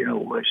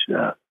 was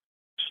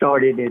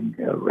started in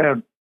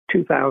around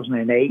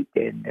 2008,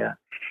 and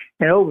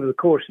over the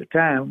course of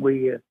time,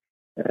 we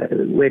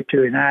went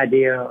to an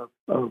idea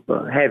of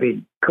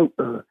having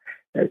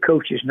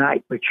Coaches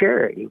Night for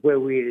Charity, where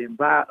we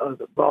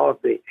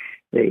involve the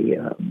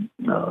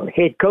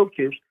head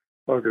coaches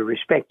or the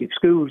respective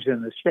schools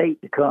in the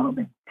state to come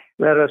and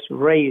let us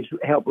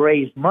help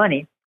raise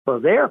money for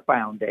their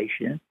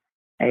foundation,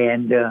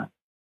 and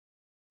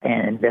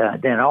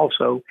then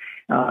also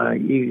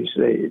use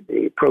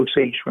the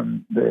proceeds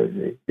from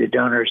the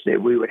donors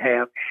that we would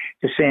have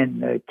to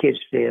send kids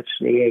to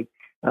FCA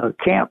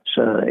camps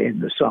in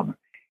the summer.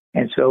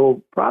 And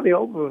so probably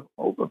over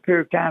a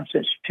period of time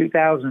since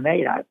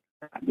 2008, I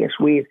guess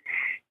we've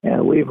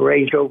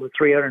raised over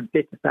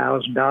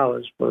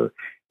 $350,000 for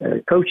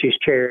coaches'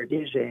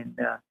 charities,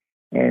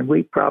 and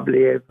we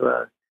probably have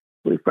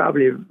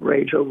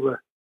raised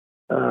over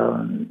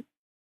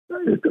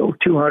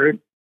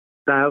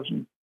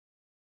 200,000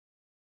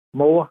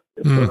 more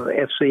for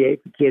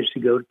FCA for kids to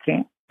go to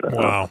camp.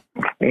 Wow!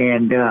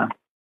 And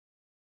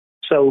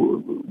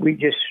so we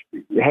just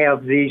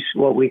have these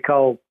what we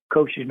call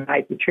Coaches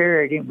Night for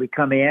Charity, and we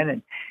come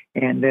in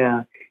and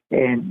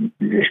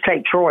just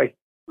take Troy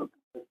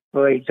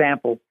for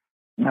example.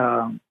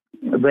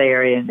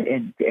 There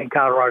in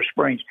Colorado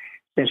Springs,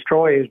 since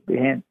Troy has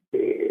been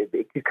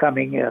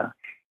coming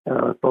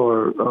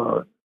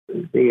for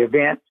the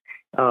event,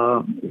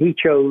 he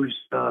chose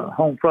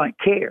Homefront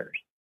Cares,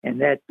 and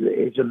that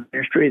is a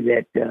ministry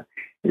that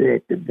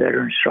the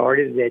veterans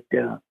started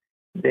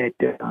that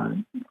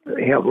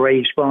help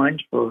raise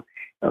funds for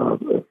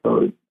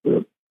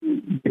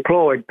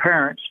deployed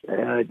parents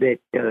that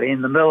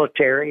in the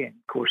military, and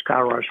of course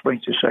Colorado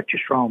Springs is such a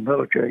strong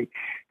military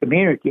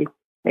community,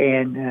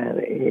 and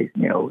if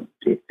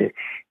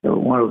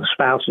one of the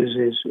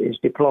spouses is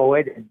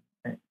deployed and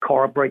a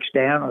car breaks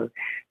down or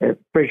the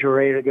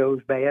refrigerator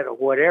goes bad or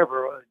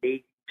whatever, or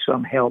need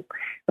some help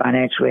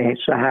financially,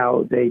 so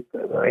how they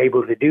are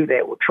able to do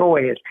that. Well,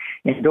 Troy has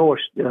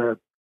endorsed the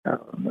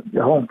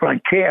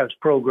Homefront Cares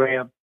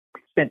program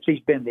since he's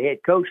been the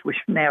head coach, which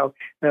now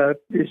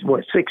is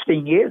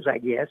 16 years, I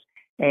guess.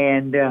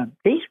 And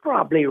he's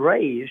probably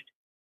raised,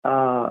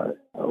 I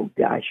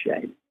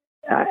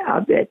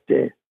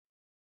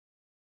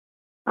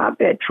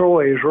bet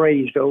Troy has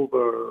raised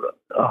over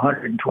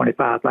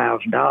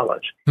 $125,000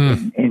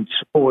 in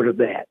support of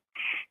that.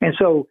 And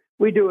so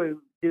we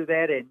do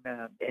that in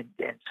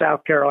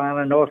South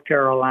Carolina, North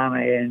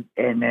Carolina,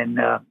 and in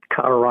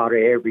Colorado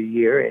every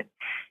year. And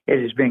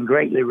it has been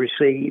greatly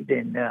received,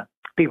 and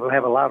people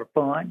have a lot of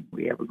fun.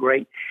 We have a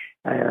great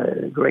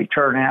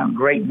turnout,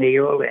 great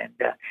meal,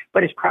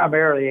 but it's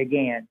primarily,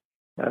 again,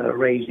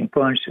 raising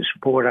funds to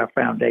support our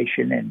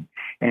foundation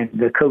and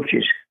the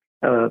coaches'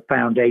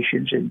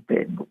 foundations, and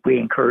we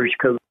encourage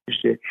coaches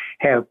to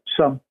have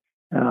some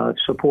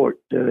support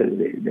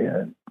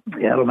the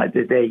element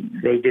that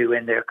they do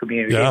in their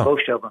community. Yeah.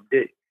 Most of them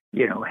do,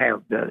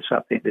 have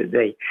something that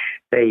they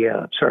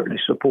certainly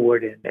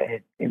support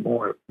and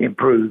want to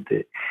improve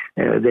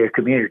their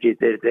community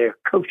that they're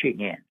coaching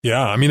in.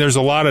 Yeah, I mean, there's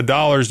a lot of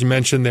dollars you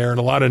mentioned there, and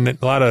a lot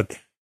of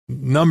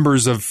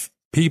numbers of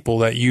people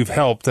that you've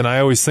helped. And I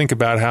always think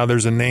about how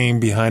there's a name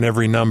behind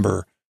every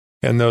number,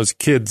 and those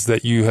kids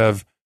that you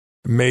have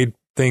made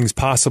things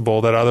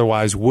possible that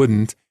otherwise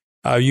wouldn't.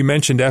 You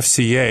mentioned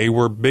FCA.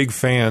 We're big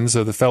fans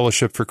of the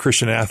Fellowship for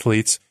Christian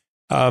Athletes.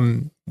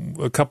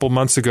 A couple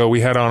months ago,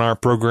 we had on our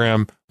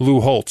program Lou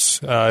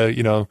Holtz,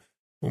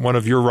 one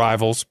of your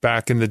rivals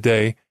back in the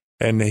day,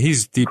 and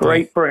he's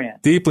deeply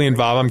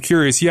involved. I'm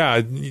curious.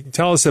 Yeah,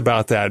 tell us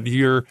about that.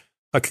 You're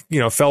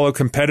a fellow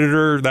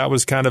competitor. That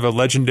was kind of a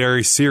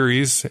legendary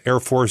series, Air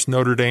Force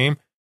Notre Dame,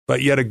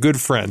 but yet a good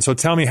friend. So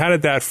tell me, how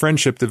did that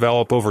friendship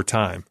develop over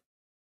time?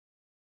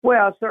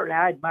 Well, certainly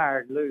I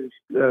admired Lou's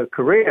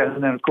career,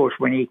 and then of course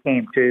when he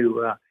came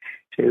to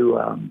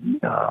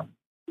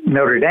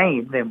Notre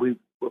Dame, then we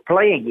were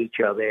playing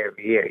each other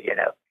every year,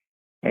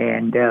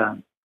 and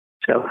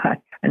so I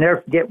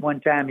never forget one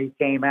time he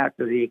came out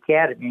to the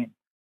academy,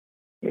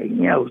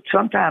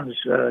 sometimes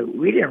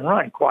we didn't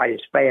run quite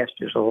as fast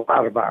as a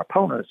lot of our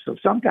opponents. So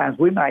sometimes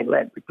we might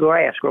let the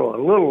grass grow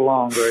a little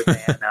longer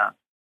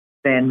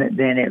than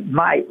it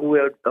might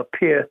would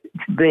appear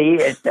to be.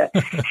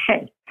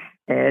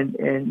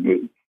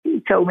 And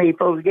he told me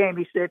before the game,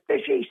 he said,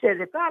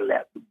 if I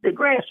let the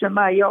grass in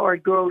my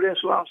yard grow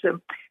this long,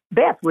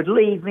 Beth would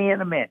leave me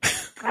in a minute.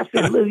 I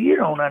said, Lou, you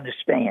don't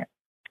understand.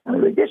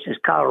 This is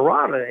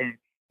Colorado, and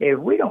if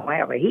we don't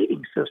have a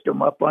heating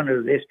system up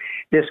under this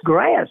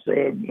grass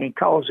and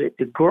cause it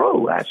to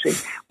grow, I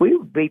said, we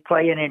would be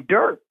playing in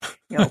dirt,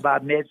 by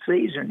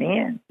mid-season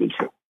end. He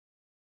said,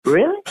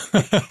 really?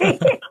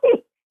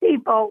 He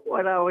bought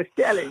what I was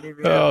telling him.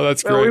 Oh,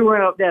 that's great. We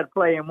went up there to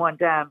play him one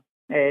time,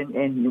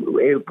 and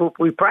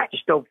we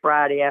practiced on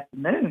Friday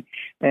afternoon.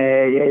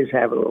 Just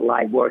have a little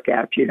light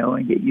workout,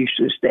 and get used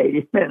to the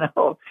stadium and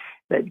all.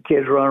 Let the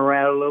kids run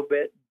around a little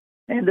bit.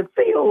 And the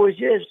field was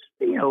just,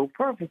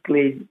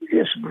 perfectly,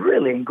 just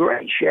really in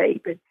great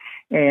shape.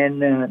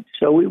 And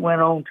so we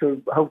went on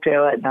to the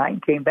hotel that night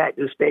and came back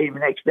to the stadium the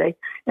next day.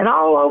 And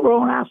all over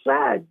on our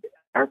side,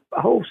 our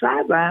whole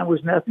sideline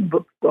was nothing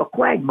but a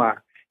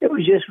quagmire. It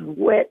was just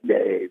wet,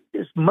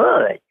 just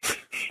mud.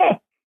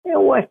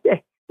 And what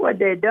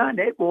they'd done,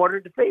 they'd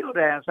watered the field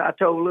down. So I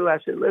told Lou, I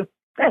said, Lou,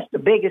 that's the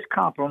biggest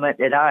compliment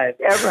that I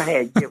have ever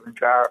had given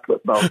to our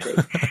football team.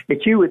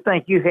 That you would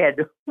think you had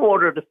to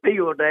water the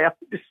field down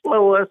to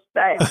slow us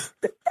down.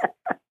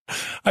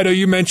 I know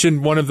you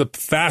mentioned one of the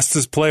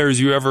fastest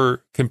players you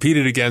ever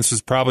competed against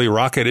was probably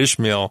Rocket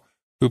Ishmael,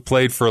 who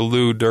played for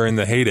Lou during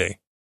the heyday.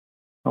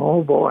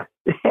 Oh, boy.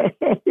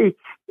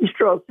 He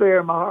struck fear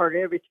in my heart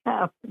every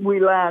time they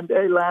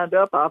lined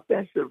up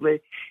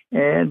offensively.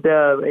 And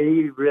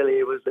he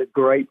really was a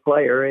great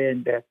player.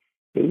 And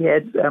he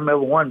had, I remember,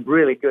 one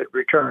really good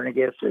return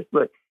against us,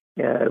 but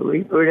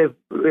we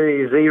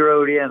really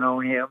zeroed in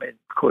on him. And,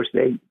 of course,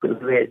 we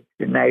had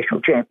the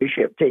national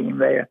championship team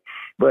there,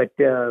 but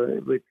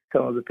with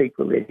some of the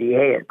people that he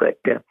had. But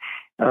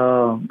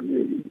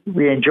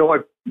we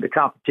enjoyed the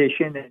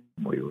competition, and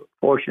we were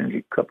fortunate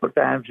a couple of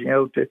times,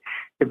 to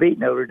beat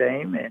Notre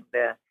Dame.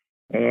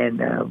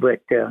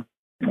 But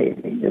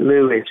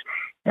Lou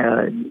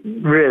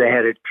really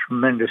had a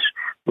tremendous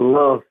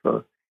love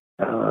for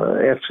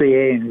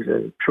FCA and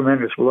a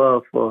tremendous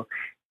love for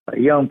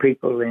young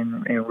people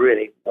and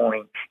really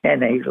wanting,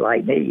 and he's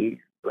like me,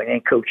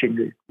 and coaching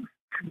to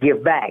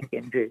give back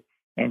and to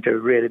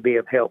really be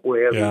of help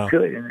wherever he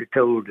could in the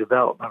total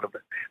development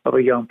of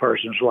a young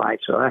person's life.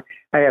 So I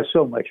have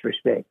so much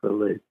respect for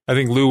Lou. I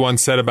think Lou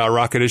once said about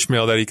Rocket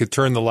Ishmael that he could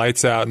turn the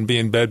lights out and be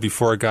in bed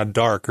before it got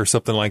dark or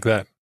something like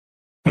that.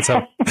 That's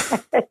how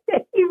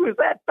he was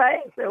that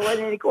fast. There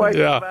wasn't any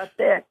question about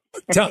that.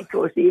 And of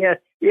course, he had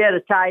a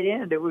tight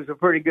end that was a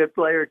pretty good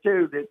player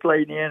too that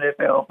played in the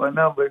NFL for a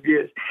number of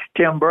years,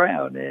 Tim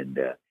Brown, and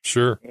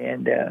sure.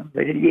 And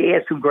but he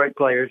had some great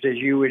players, as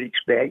you would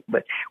expect.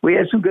 But we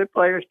had some good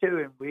players too,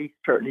 and we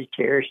certainly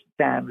cherished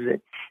the times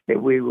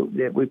that we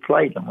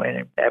played them.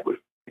 And that was,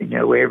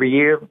 every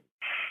year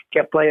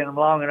kept playing them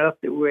long enough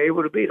that we were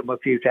able to beat them a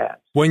few times.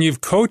 When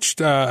you've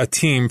coached a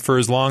team for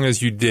as long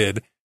as you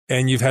did,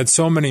 and you've had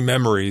so many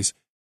memories,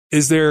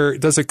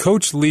 does a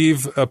coach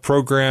leave a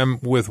program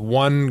with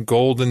one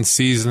golden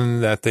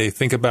season that they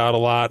think about a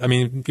lot? I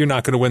mean, you're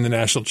not going to win the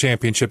national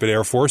championship at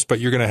Air Force, but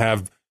you're going to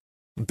have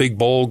big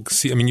bowl.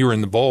 I mean, you were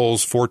in the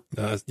bowls for,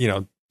 a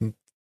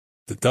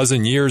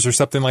dozen years or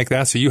something like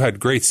that. So you had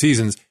great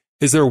seasons.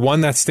 Is there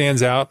one that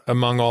stands out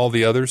among all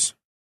the others?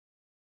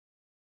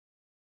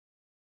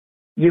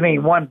 You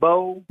mean one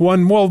bowl?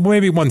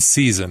 Maybe one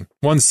season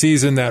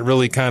that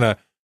really kind of,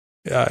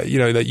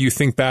 that you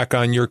think back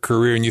on your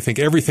career and you think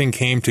everything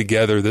came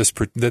together this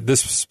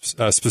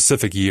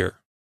specific year.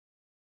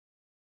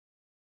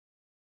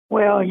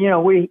 Well,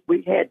 we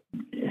had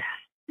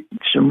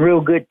some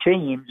real good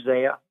teams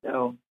there.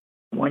 So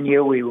one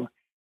year we were,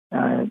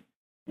 I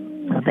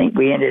think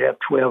we ended up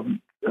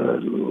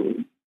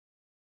 12-1,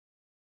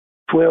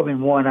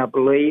 I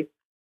believe.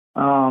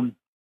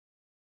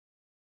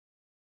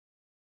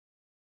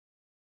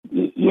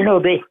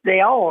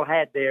 They all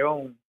had their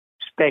own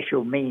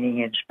special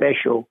meaning and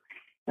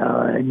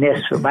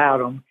specialness about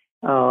them.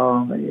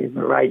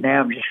 Right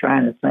now, I'm just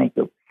trying to think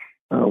of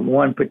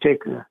one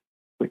particular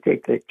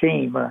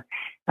team.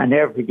 I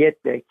never forget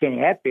that Kenny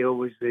Hatfield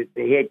was the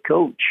head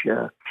coach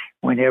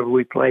whenever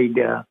we played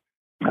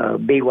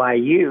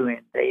BYU,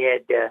 and they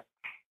had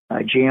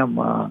Jim,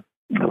 what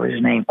was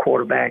his name,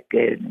 quarterback.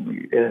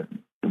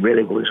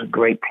 Really was a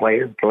great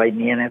player, played in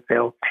the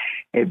NFL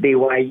at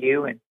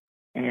BYU, and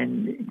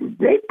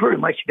they pretty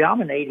much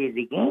dominated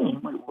the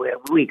game.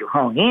 We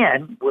hung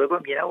in with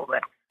them,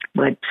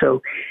 but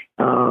so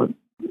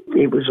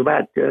it was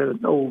about a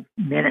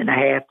minute and a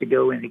half to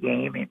go in the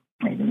game, and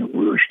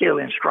we were still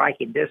in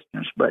striking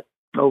distance, but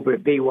over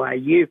at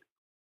BYU.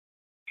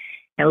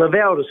 And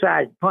Lavelle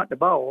decided to punt the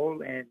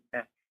ball, and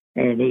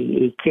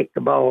he kicked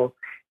the ball,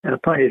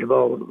 punted the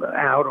ball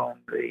out on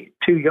the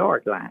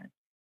 2-yard line.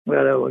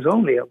 Well, there was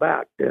only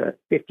about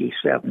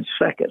 57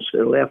 seconds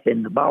left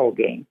in the ball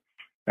game.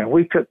 And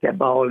we took that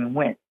ball and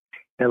went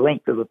the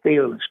length of the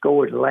field and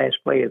scored the last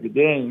play of the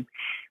game,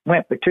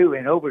 went for 2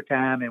 in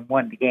overtime and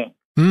won the game.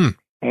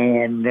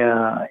 And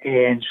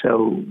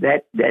so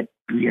that the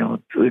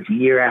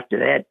year after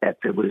that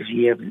was the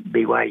year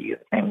BYU,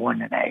 I think, won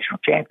the national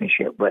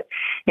championship. But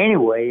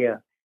anyway,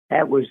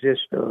 that was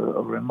just a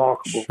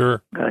remarkable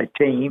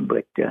team.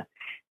 But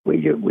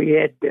we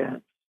had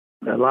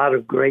a lot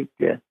of great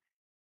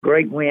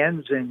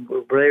wins, and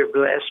were very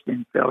blessed,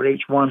 and felt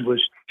each one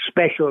was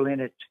special in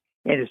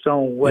its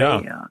own way.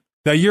 Yeah.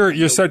 Now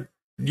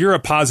you're a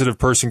positive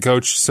person,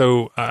 Coach,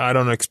 so I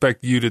don't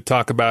expect you to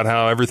talk about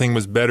how everything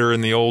was better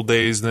in the old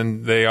days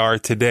than they are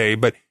today.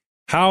 But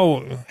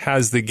how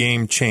has the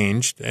game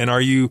changed, and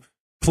are you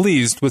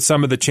pleased with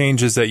some of the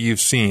changes that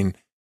you've seen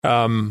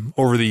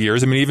over the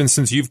years? I mean, even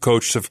since you've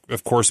coached,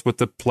 of course, with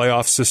the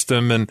playoff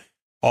system and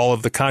all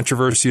of the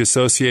controversy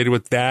associated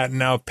with that, and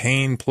now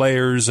paying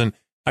players, and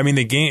I mean,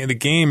 the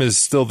game is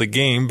still the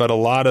game, but a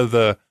lot of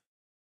the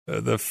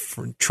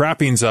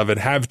trappings of it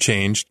have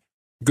changed,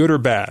 good or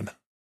bad.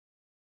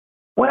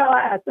 Well,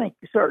 I think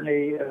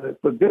certainly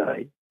for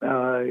good,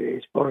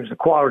 as far as the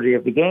quality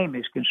of the game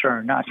is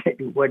concerned. Not that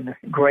it wasn't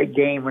a great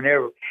game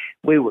whenever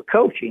we were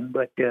coaching,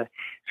 but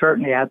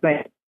certainly I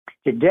think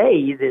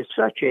today there's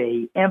such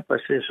a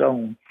emphasis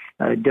on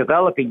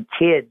developing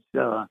kids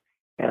down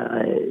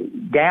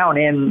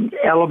in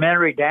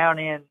elementary, down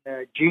in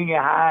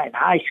junior high and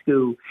high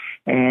school,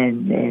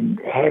 and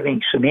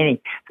having so many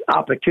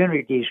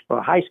opportunities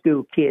for high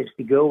school kids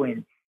to go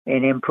in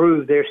and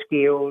improve their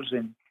skills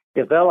and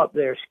develop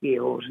their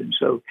skills. And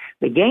so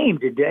the game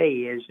today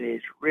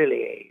is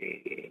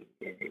really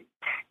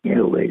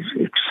is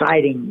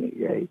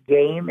exciting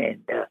game,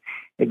 and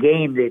a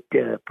game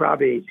that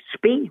probably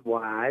speed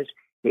wise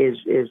is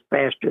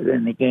faster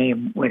than the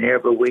game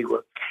whenever we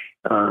were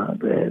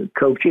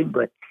coaching.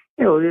 But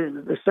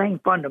the same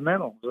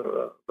fundamentals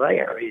are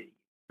there. You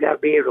got to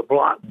be able to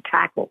block and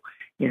tackle.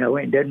 And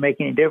it doesn't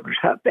make any difference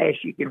how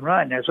fast you can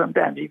run. Now,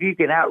 sometimes if you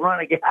can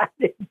outrun a guy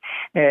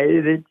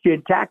that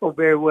can tackle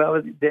very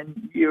well,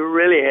 then you're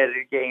really ahead of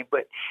the game.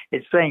 But at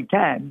the same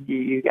time,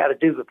 you got to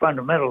do the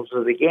fundamentals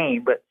of the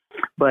game.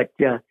 But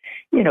there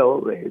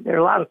are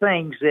a lot of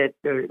things that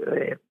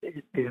are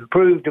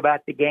improved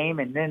about the game,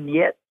 and then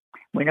yet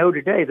we know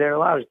today there are a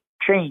lot of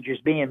changes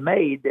being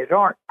made that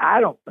aren't,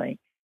 I don't think,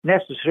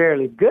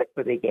 necessarily good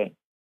for the game.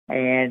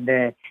 And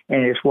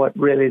it's what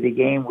really the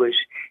game was,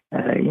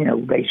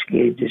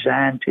 basically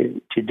designed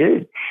to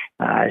do.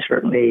 I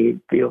certainly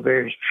feel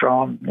very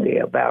strongly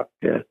about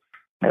the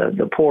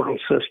portal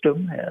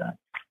system.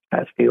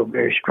 I feel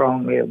very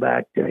strongly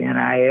about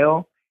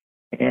NIL,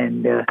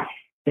 and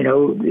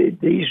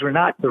these were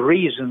not the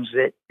reasons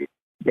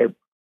that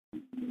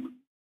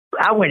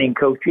I went in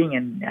coaching,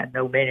 and I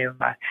know many of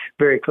my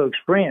very close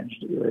friends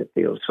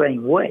feel the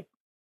same way.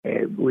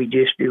 We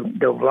just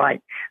don't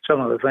like some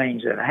of the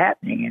things that are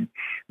happening. And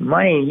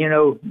money,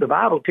 the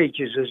Bible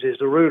teaches us, is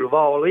the root of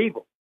all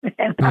evil.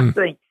 And I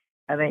think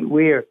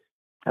we're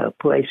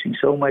placing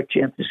so much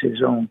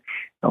emphasis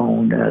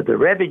on the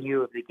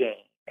revenue of the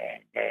game.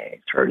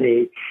 And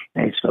certainly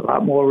it's a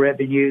lot more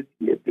revenue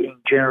being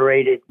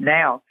generated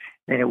now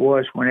than it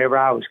was whenever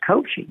I was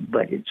coaching.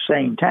 But at the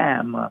same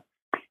time,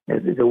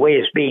 the way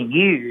it's being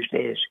used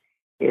is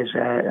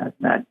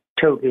not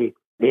totally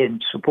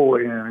in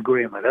support and an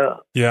agreement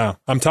of. Yeah.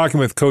 I'm talking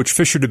with Coach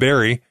Fisher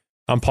DeBerry.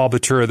 I'm Paul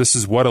Batura. This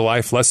is What a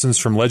Life, Lessons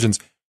from Legends.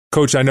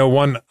 Coach, I know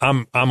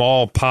I'm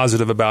all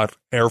positive about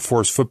Air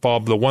Force football,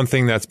 but the one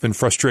thing that's been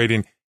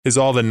frustrating is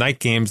all the night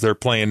games they're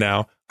playing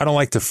now. I don't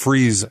like to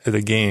freeze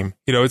the game.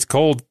 It's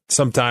cold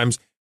sometimes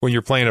when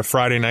you're playing a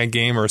Friday night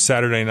game or a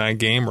Saturday night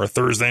game or a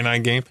Thursday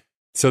night game.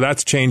 So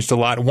that's changed a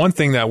lot. One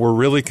thing that we're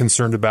really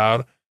concerned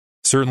about,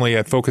 certainly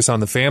at Focus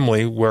on the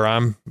Family, where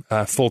I'm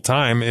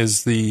full-time,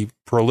 is the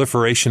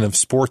proliferation of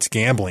sports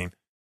gambling.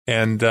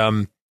 And,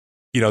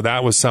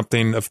 that was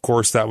something, of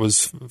course, that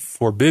was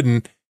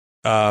forbidden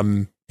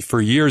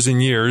for years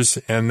and years.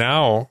 And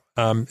now,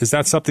 is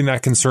that something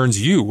that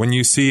concerns you when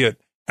you see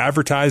it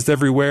advertised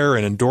everywhere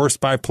and endorsed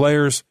by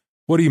players?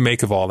 What do you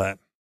make of all that?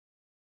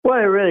 Well,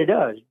 it really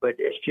does, but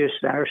it's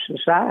just our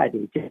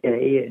society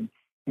today.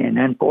 And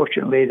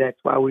unfortunately, that's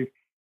why we've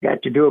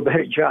got to do a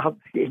better job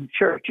in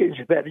churches,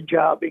 a better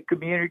job in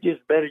communities,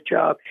 a better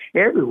job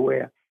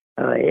everywhere,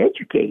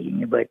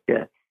 educating. But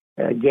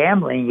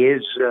gambling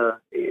is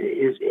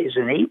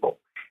an evil,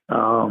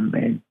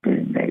 and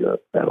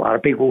a lot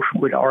of people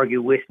would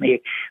argue with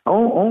me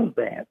on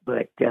that.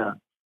 But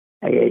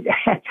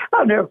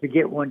I'll never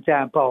forget one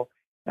time, Paul.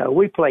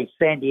 We played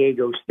San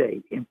Diego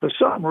State, and for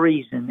some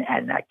reason,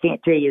 and I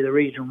can't tell you the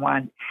reason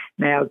why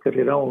now because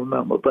I don't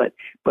remember, but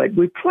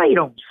we played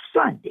on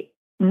Sunday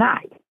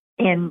night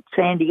in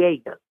San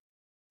Diego,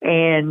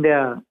 and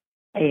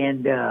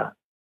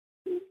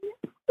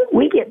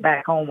we get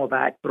back home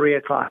about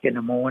 3:00 in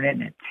the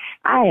morning, and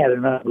I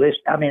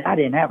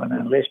didn't have an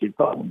unlisted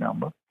phone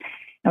number,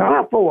 and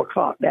about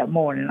 4:00 that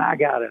morning, I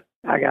got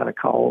a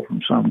call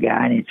from some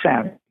guy, and it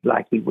sounded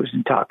like he was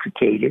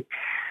intoxicated.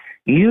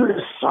 "You're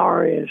the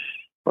sorriest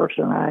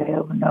person I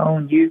ever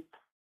known. You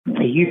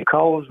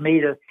caused me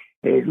to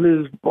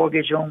lose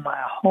mortgage on my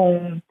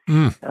home.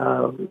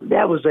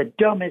 That was the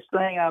dumbest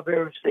thing I've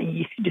ever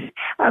seen.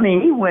 I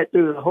mean, he went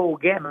through the whole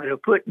gamut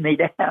of putting me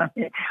down,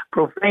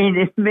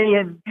 profaning me,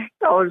 and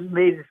causing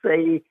me to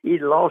say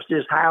he'd lost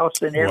his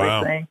house and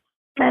everything.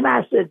 Wow. And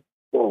I said,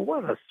 well,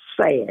 what a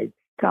sad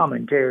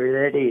commentary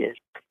that is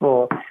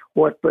for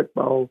what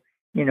football,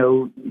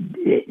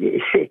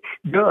 it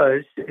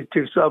does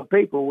to some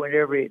people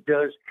whenever it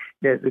does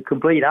the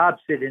complete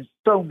opposite in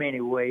so many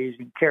ways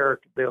in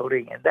character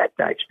building and that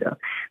type of stuff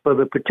for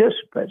the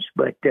participants.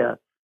 But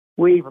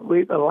we've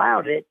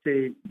allowed it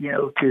to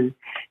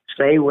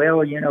say, well,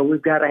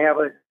 we've got to have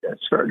a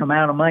certain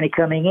amount of money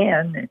coming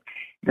in, and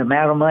the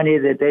amount of money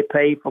that they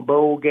pay for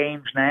bowl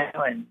games now,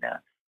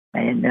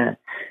 and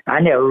I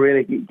never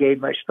really gave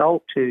much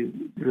thought to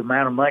the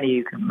amount of money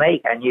you can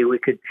make. I knew we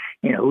could,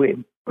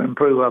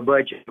 improve our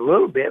budget a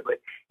little bit, but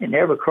it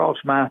never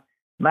crossed my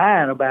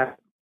mind about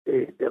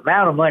the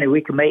amount of money we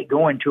can make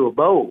going to a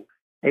bowl.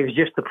 It was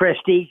just the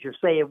prestige of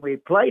saying we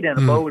played in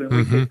a bowl and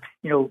we could,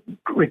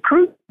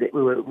 recruit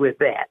with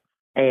that.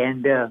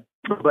 And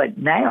but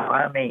now,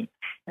 I mean,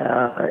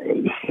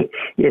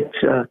 it's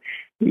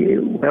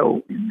the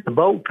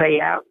bowl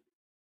payout.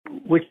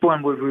 Which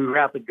one would we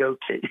rather go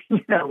to? You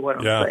know what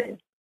I'm saying?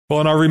 Well,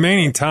 in our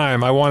remaining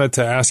time, I wanted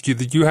to ask you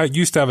that you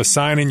used to have a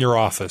sign in your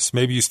office.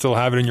 Maybe you still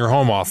have it in your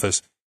home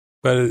office.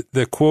 But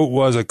the quote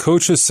was, a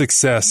coach's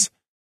success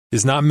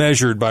is not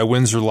measured by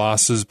wins or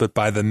losses, but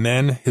by the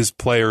men his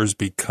players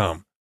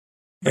become.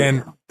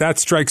 And that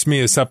strikes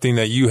me as something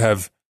that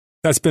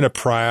that's been a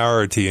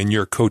priority in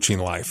your coaching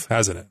life,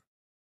 hasn't it?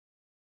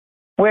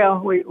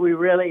 Well, we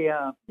really,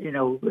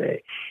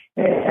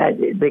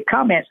 the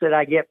comments that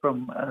I get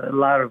from a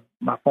lot of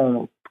my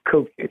former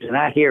coaches, and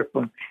I hear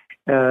from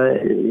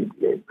the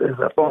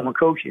former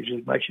coaches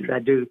as much as I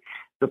do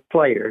the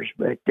players,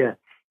 but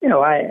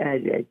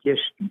I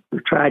just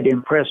tried to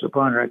impress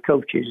upon our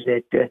coaches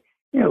that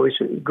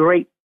it's a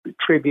great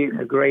tribute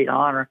and a great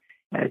honor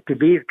to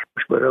be a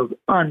coach, but an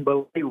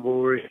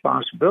unbelievable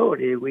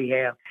responsibility we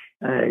have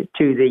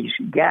to these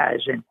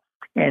guys,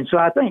 and so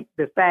I think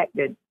the fact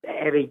that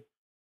having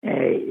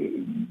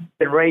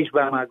been raised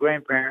by my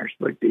grandparents,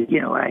 but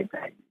I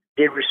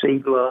did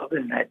receive love,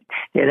 and I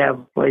did have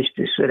a place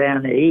to sit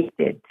down and eat,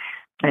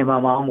 and my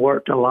mom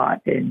worked a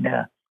lot, and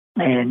I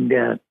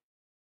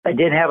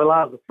didn't have a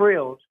lot of the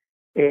frills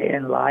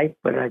in life,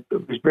 but I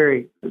was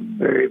very,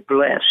 very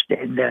blessed,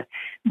 and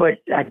but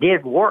I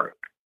did work,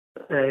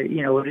 at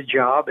a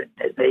job, and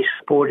they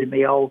supported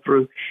me all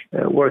through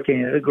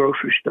working at a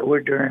grocery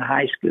store during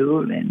high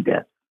school, and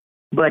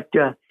but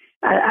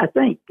I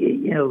think,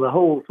 the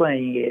whole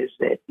thing is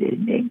that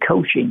in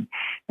coaching,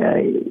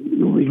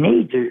 we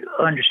need to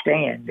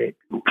understand that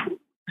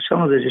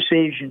some of the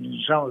decisions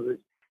and some of the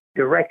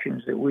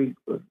directions that we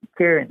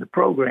carry in the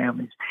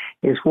program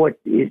is what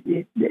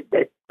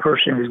that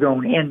person is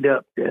going to end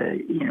up,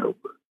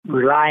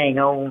 relying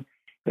on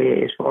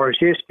as far as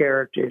his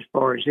character, as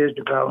far as his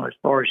development, as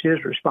far as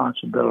his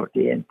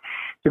responsibility. And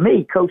to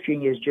me,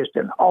 coaching is just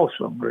an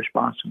awesome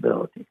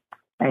responsibility.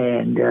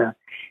 And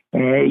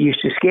it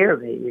used to scare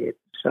me.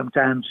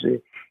 Sometimes,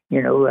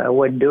 I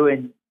wasn't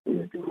doing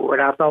what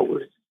I thought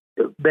was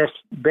the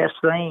best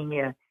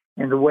thing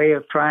in the way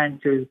of trying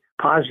to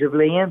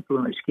positively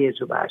influence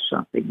kids about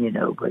something,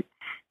 But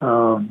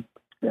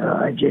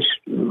I just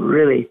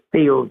really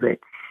feel that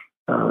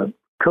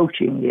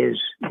coaching is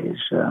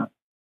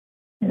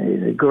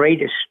the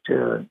greatest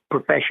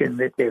profession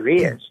that there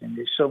is, and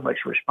there's so much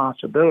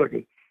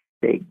responsibility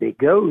that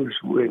goes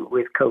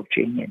with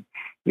coaching, and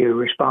you're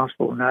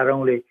responsible not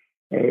only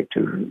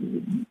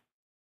to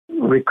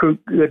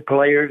recruit good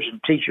players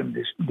and teach them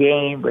this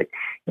game, but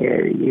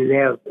you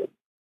have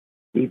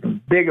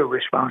even bigger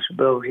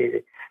responsibility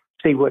to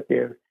see what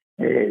their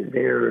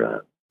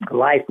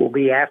life will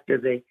be after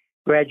they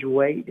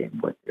graduate,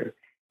 and what their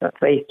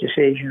faith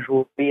decisions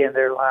will be in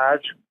their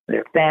lives,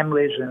 their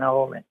families, and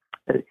all.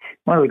 And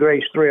one of the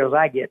greatest thrills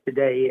I get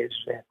today is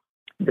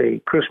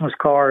the Christmas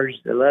cards,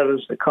 the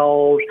letters, the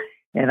calls,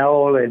 and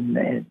all.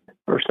 And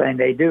first thing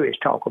they do is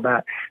talk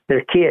about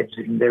their kids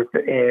and their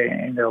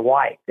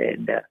wife,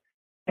 and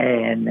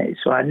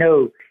so I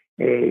know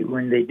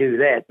when they do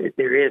that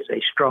there is a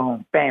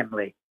strong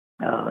family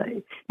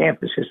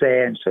emphasis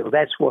there, and so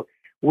that's what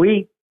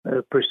we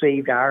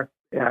perceived our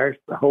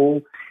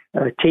whole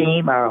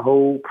team, our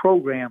whole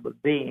program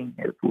of being.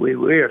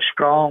 We're a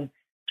strong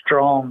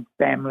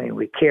family, and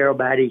we care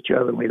about each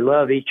other, and we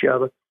love each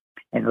other.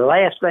 And the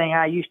last thing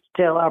I used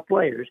to tell our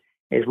players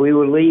as we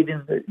were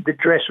leaving the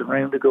dressing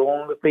room to go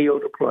on the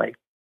field to play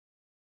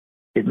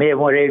is, man,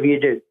 whatever you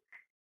do,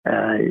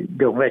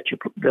 don't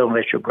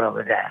let your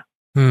brother down.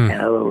 In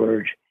other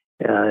words,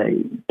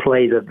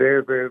 play the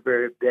very, very,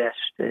 very best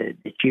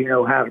that you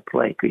know how to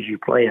play, because you're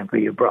playing for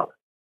your brother.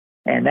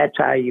 And that's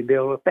how you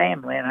build a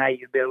family and how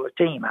you build a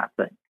team, I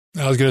think.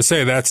 I was going to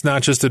say, that's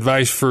not just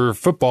advice for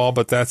football,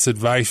 but that's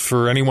advice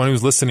for anyone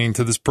who's listening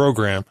to this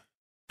program.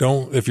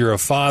 If you're a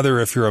father,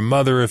 if you're a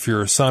mother, if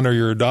you're a son or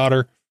you're a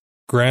daughter,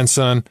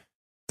 grandson,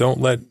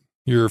 don't let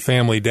your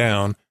family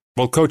down.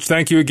 Well, Coach,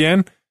 thank you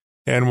again.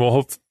 And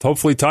we'll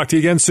hopefully talk to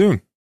you again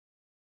soon.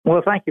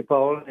 Well, thank you,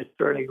 Paul. It's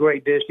certainly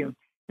great visiting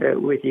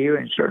with you,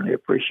 and certainly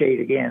appreciate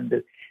again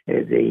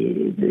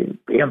the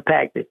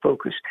impact that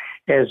Focus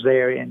has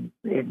there in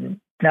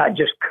not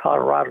just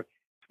Colorado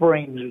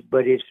Springs,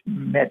 but it's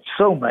meant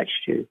so much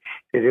to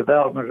the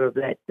development of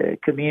that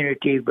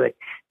community, but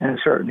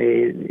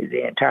certainly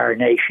the entire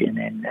nation,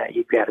 and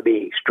you've got to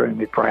be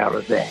extremely proud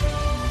of that.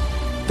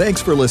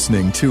 Thanks for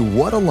listening to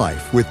What a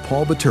Life with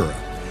Paul Batura.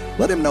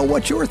 Let him know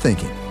what you're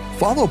thinking.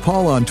 Follow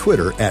Paul on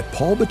Twitter at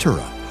Paul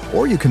Batura,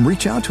 or you can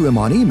reach out to him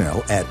on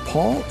email at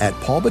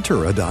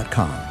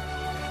paul@paulbatura.com.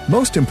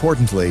 Most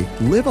importantly,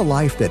 live a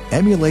life that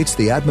emulates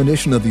the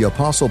admonition of the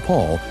Apostle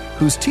Paul,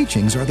 whose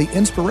teachings are the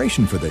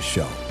inspiration for this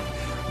show.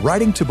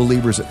 Writing to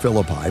believers at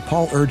Philippi,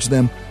 Paul urged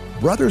them,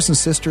 "Brothers and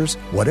sisters,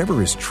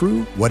 whatever is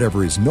true,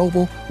 whatever is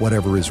noble,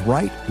 whatever is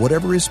right,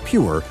 whatever is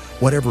pure,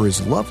 whatever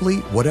is lovely,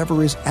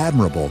 whatever is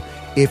admirable,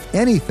 if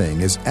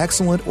anything is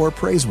excellent or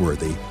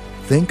praiseworthy,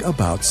 think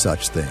about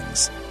such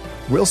things."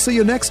 We'll see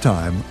you next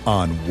time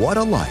on What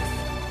a Life.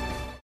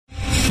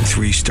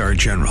 3-star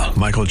General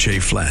Michael J.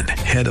 Flynn,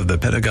 head of the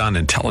Pentagon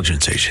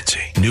Intelligence Agency,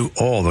 knew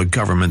all the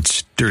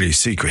government's dirty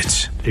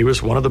secrets. He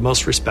was one of the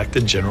most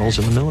respected generals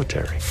in the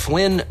military.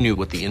 Flynn knew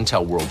what the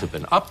intel world had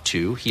been up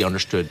to. He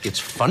understood its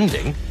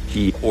funding.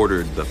 He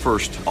ordered the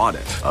first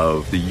audit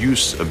of the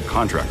use of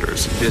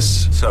contractors.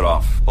 This set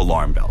off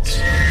alarm bells.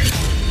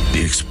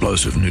 The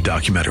explosive new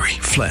documentary,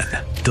 Flynn,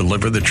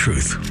 Deliver the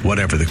Truth,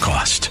 Whatever the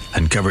Cost,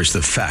 uncovers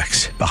the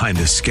facts behind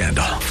this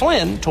scandal.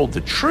 Flynn told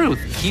the truth.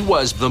 He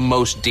was the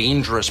most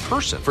dangerous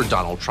person for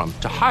Donald Trump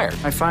to hire.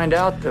 I find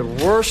out the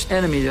worst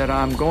enemy that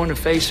I'm going to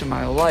face in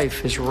my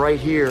life is right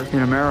here in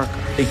America.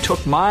 They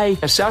took my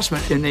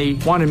assessment and they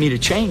wanted me to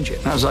change it.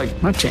 And I was like,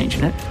 I'm not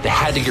changing it. They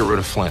had to get rid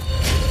of Flynn.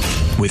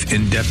 With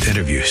in-depth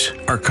interviews,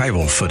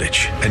 archival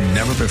footage, and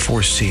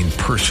never-before-seen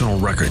personal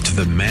records of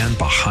the man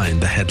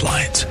behind the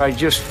headlines. I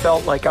just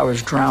felt like I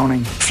was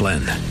drowning.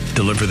 Flynn,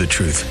 Deliver the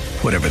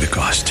Truth, Whatever the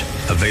Cost.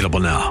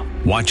 Available now.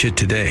 Watch it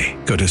today.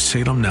 Go to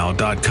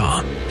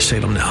salemnow.com.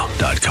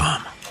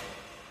 salemnow.com.